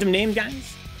gonna start reading some names,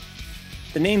 guys.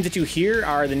 The names that you hear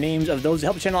are the names of those who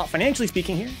help the channel out financially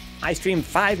speaking here. I stream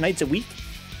 5 nights a week.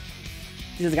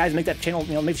 These are the guys who make that channel,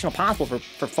 make the channel possible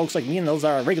for folks like me, and those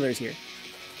are regulars here.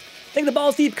 Thank the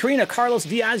Balls Deep, Karina, Carlos,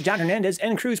 Diaz, John Hernandez,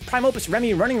 N Cruz, Prime Opus,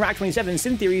 Remy, Running Rock 27,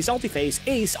 Sin Theory, Salty Face,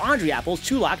 Ace, Andre Apples,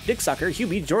 Chulak, Dick Sucker,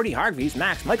 Hubie, Jordy, Hargreaves,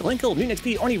 Max, Michael Hinkle,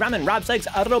 MutantXP, Oni Ramen, Rob Sykes,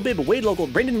 Arrobib, Wade Local,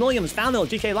 Brendan Williams, Foundmill,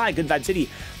 GK Live, Good Vibe City,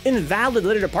 Invalid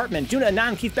Litter Department, Juna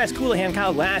Anon, Keith Best, Coolahan,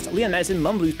 Kyle Glass, Leon Madison,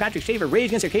 Mumblues, Patrick Shaver, Rage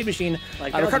Against Arcade Machine,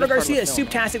 Ricardo Garcia,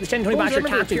 Souptastic, The 1020 Botcher,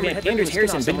 Toxic, Andrews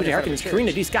Harrison, Big Butcher Harkins,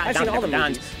 Karina D. Scott, Don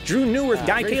Dons, Drew Newworth,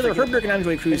 Guy Kaler, Herb Durkin,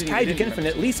 Enjoy Cruz, Kaiju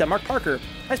Infinite, Lisa, Mark Parker,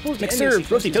 McServe,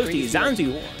 Roasty Toasty,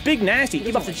 Zanzu, Big Nasty,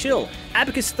 Keep Off the Chill,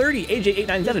 Abacus 30,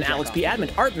 AJ897, Alex P. Admin,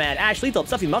 Art Mad, Ash Lethal,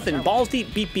 Stuffy Muffin, Balls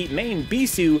Deep, Beat Beat Main,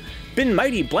 Bisu, Bin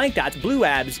Mighty, Blank Dots, Blue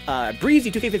Abs,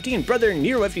 Breezy 2K15, Brother,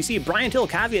 Nero FTC, Brian Till,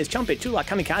 Cavias, Chumpet, Chulak,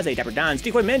 Kamikaze, Dapper Dons,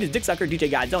 Decoy Mendes, Dick Sucker, DJ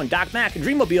Godzone, Doc Mac,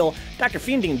 Dreammobile, Dr.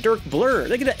 Fiending, Dirk Blur,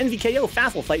 Look at the NVKO,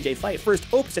 Faffle, Fight J Fight, First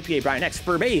Opus at PA, Brian X,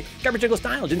 Furby, Garbage Jiggle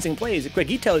Style, Ginseng Plays,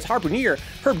 Gregitos, Harpooneer,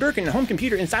 Herb Durkin, Home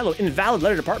Computer, In Silo, Invalid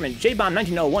Letter Department, J-Bomb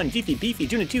 1901, Beefy Beefy,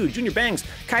 Juna 2, Junior Bangs,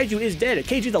 Kaiju is Dead,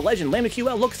 KG the Legend, Lama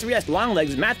QL, Looks 3S,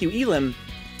 Longlegs, Matthew Elam,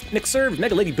 McServe,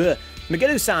 Mega Lady Buh,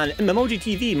 Megadusan, Memoji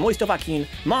TV, Moistovakin,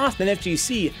 Mothman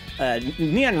FGC,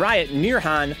 Neon Riot,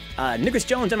 Nirhan, Nicholas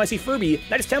Jones, MIC Furby,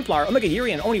 Nidus Templar, Omega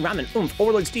Urian, Oni Ramen, Oomph,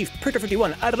 Overlord Steve,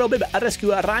 Pricker51, Arrobib,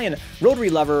 Arescu, Ryan, Rotary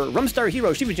Lover, Rumstar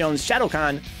Hero, Shiva Jones,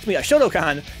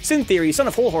 Shoutout, Sin Theory, Son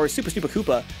of Whole Horse, Super Stupid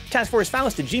Koopa, Task Force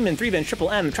Faust, G-Man, 3-Vin,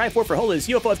 Triple M, Tri4 for Holas,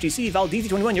 UFO FGC,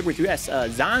 Valdizi21, Yogur 3S,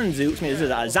 Zanzu, this is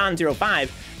Zan05,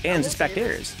 and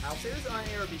Spectators.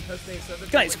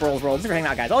 Good night, Squirrels World. Thanks for hanging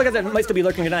out, guys. All you guys that might still be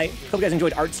lurking tonight. Hope you guys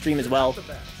enjoyed Art's stream as well.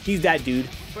 He's that dude.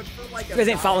 If you guys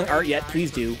ain't following Art yet, please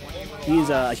do.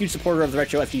 He's a huge supporter of the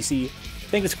Retro FGC.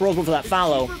 Thank the Squirrels World for that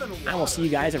follow. I will see you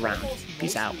guys around.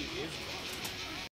 Peace out.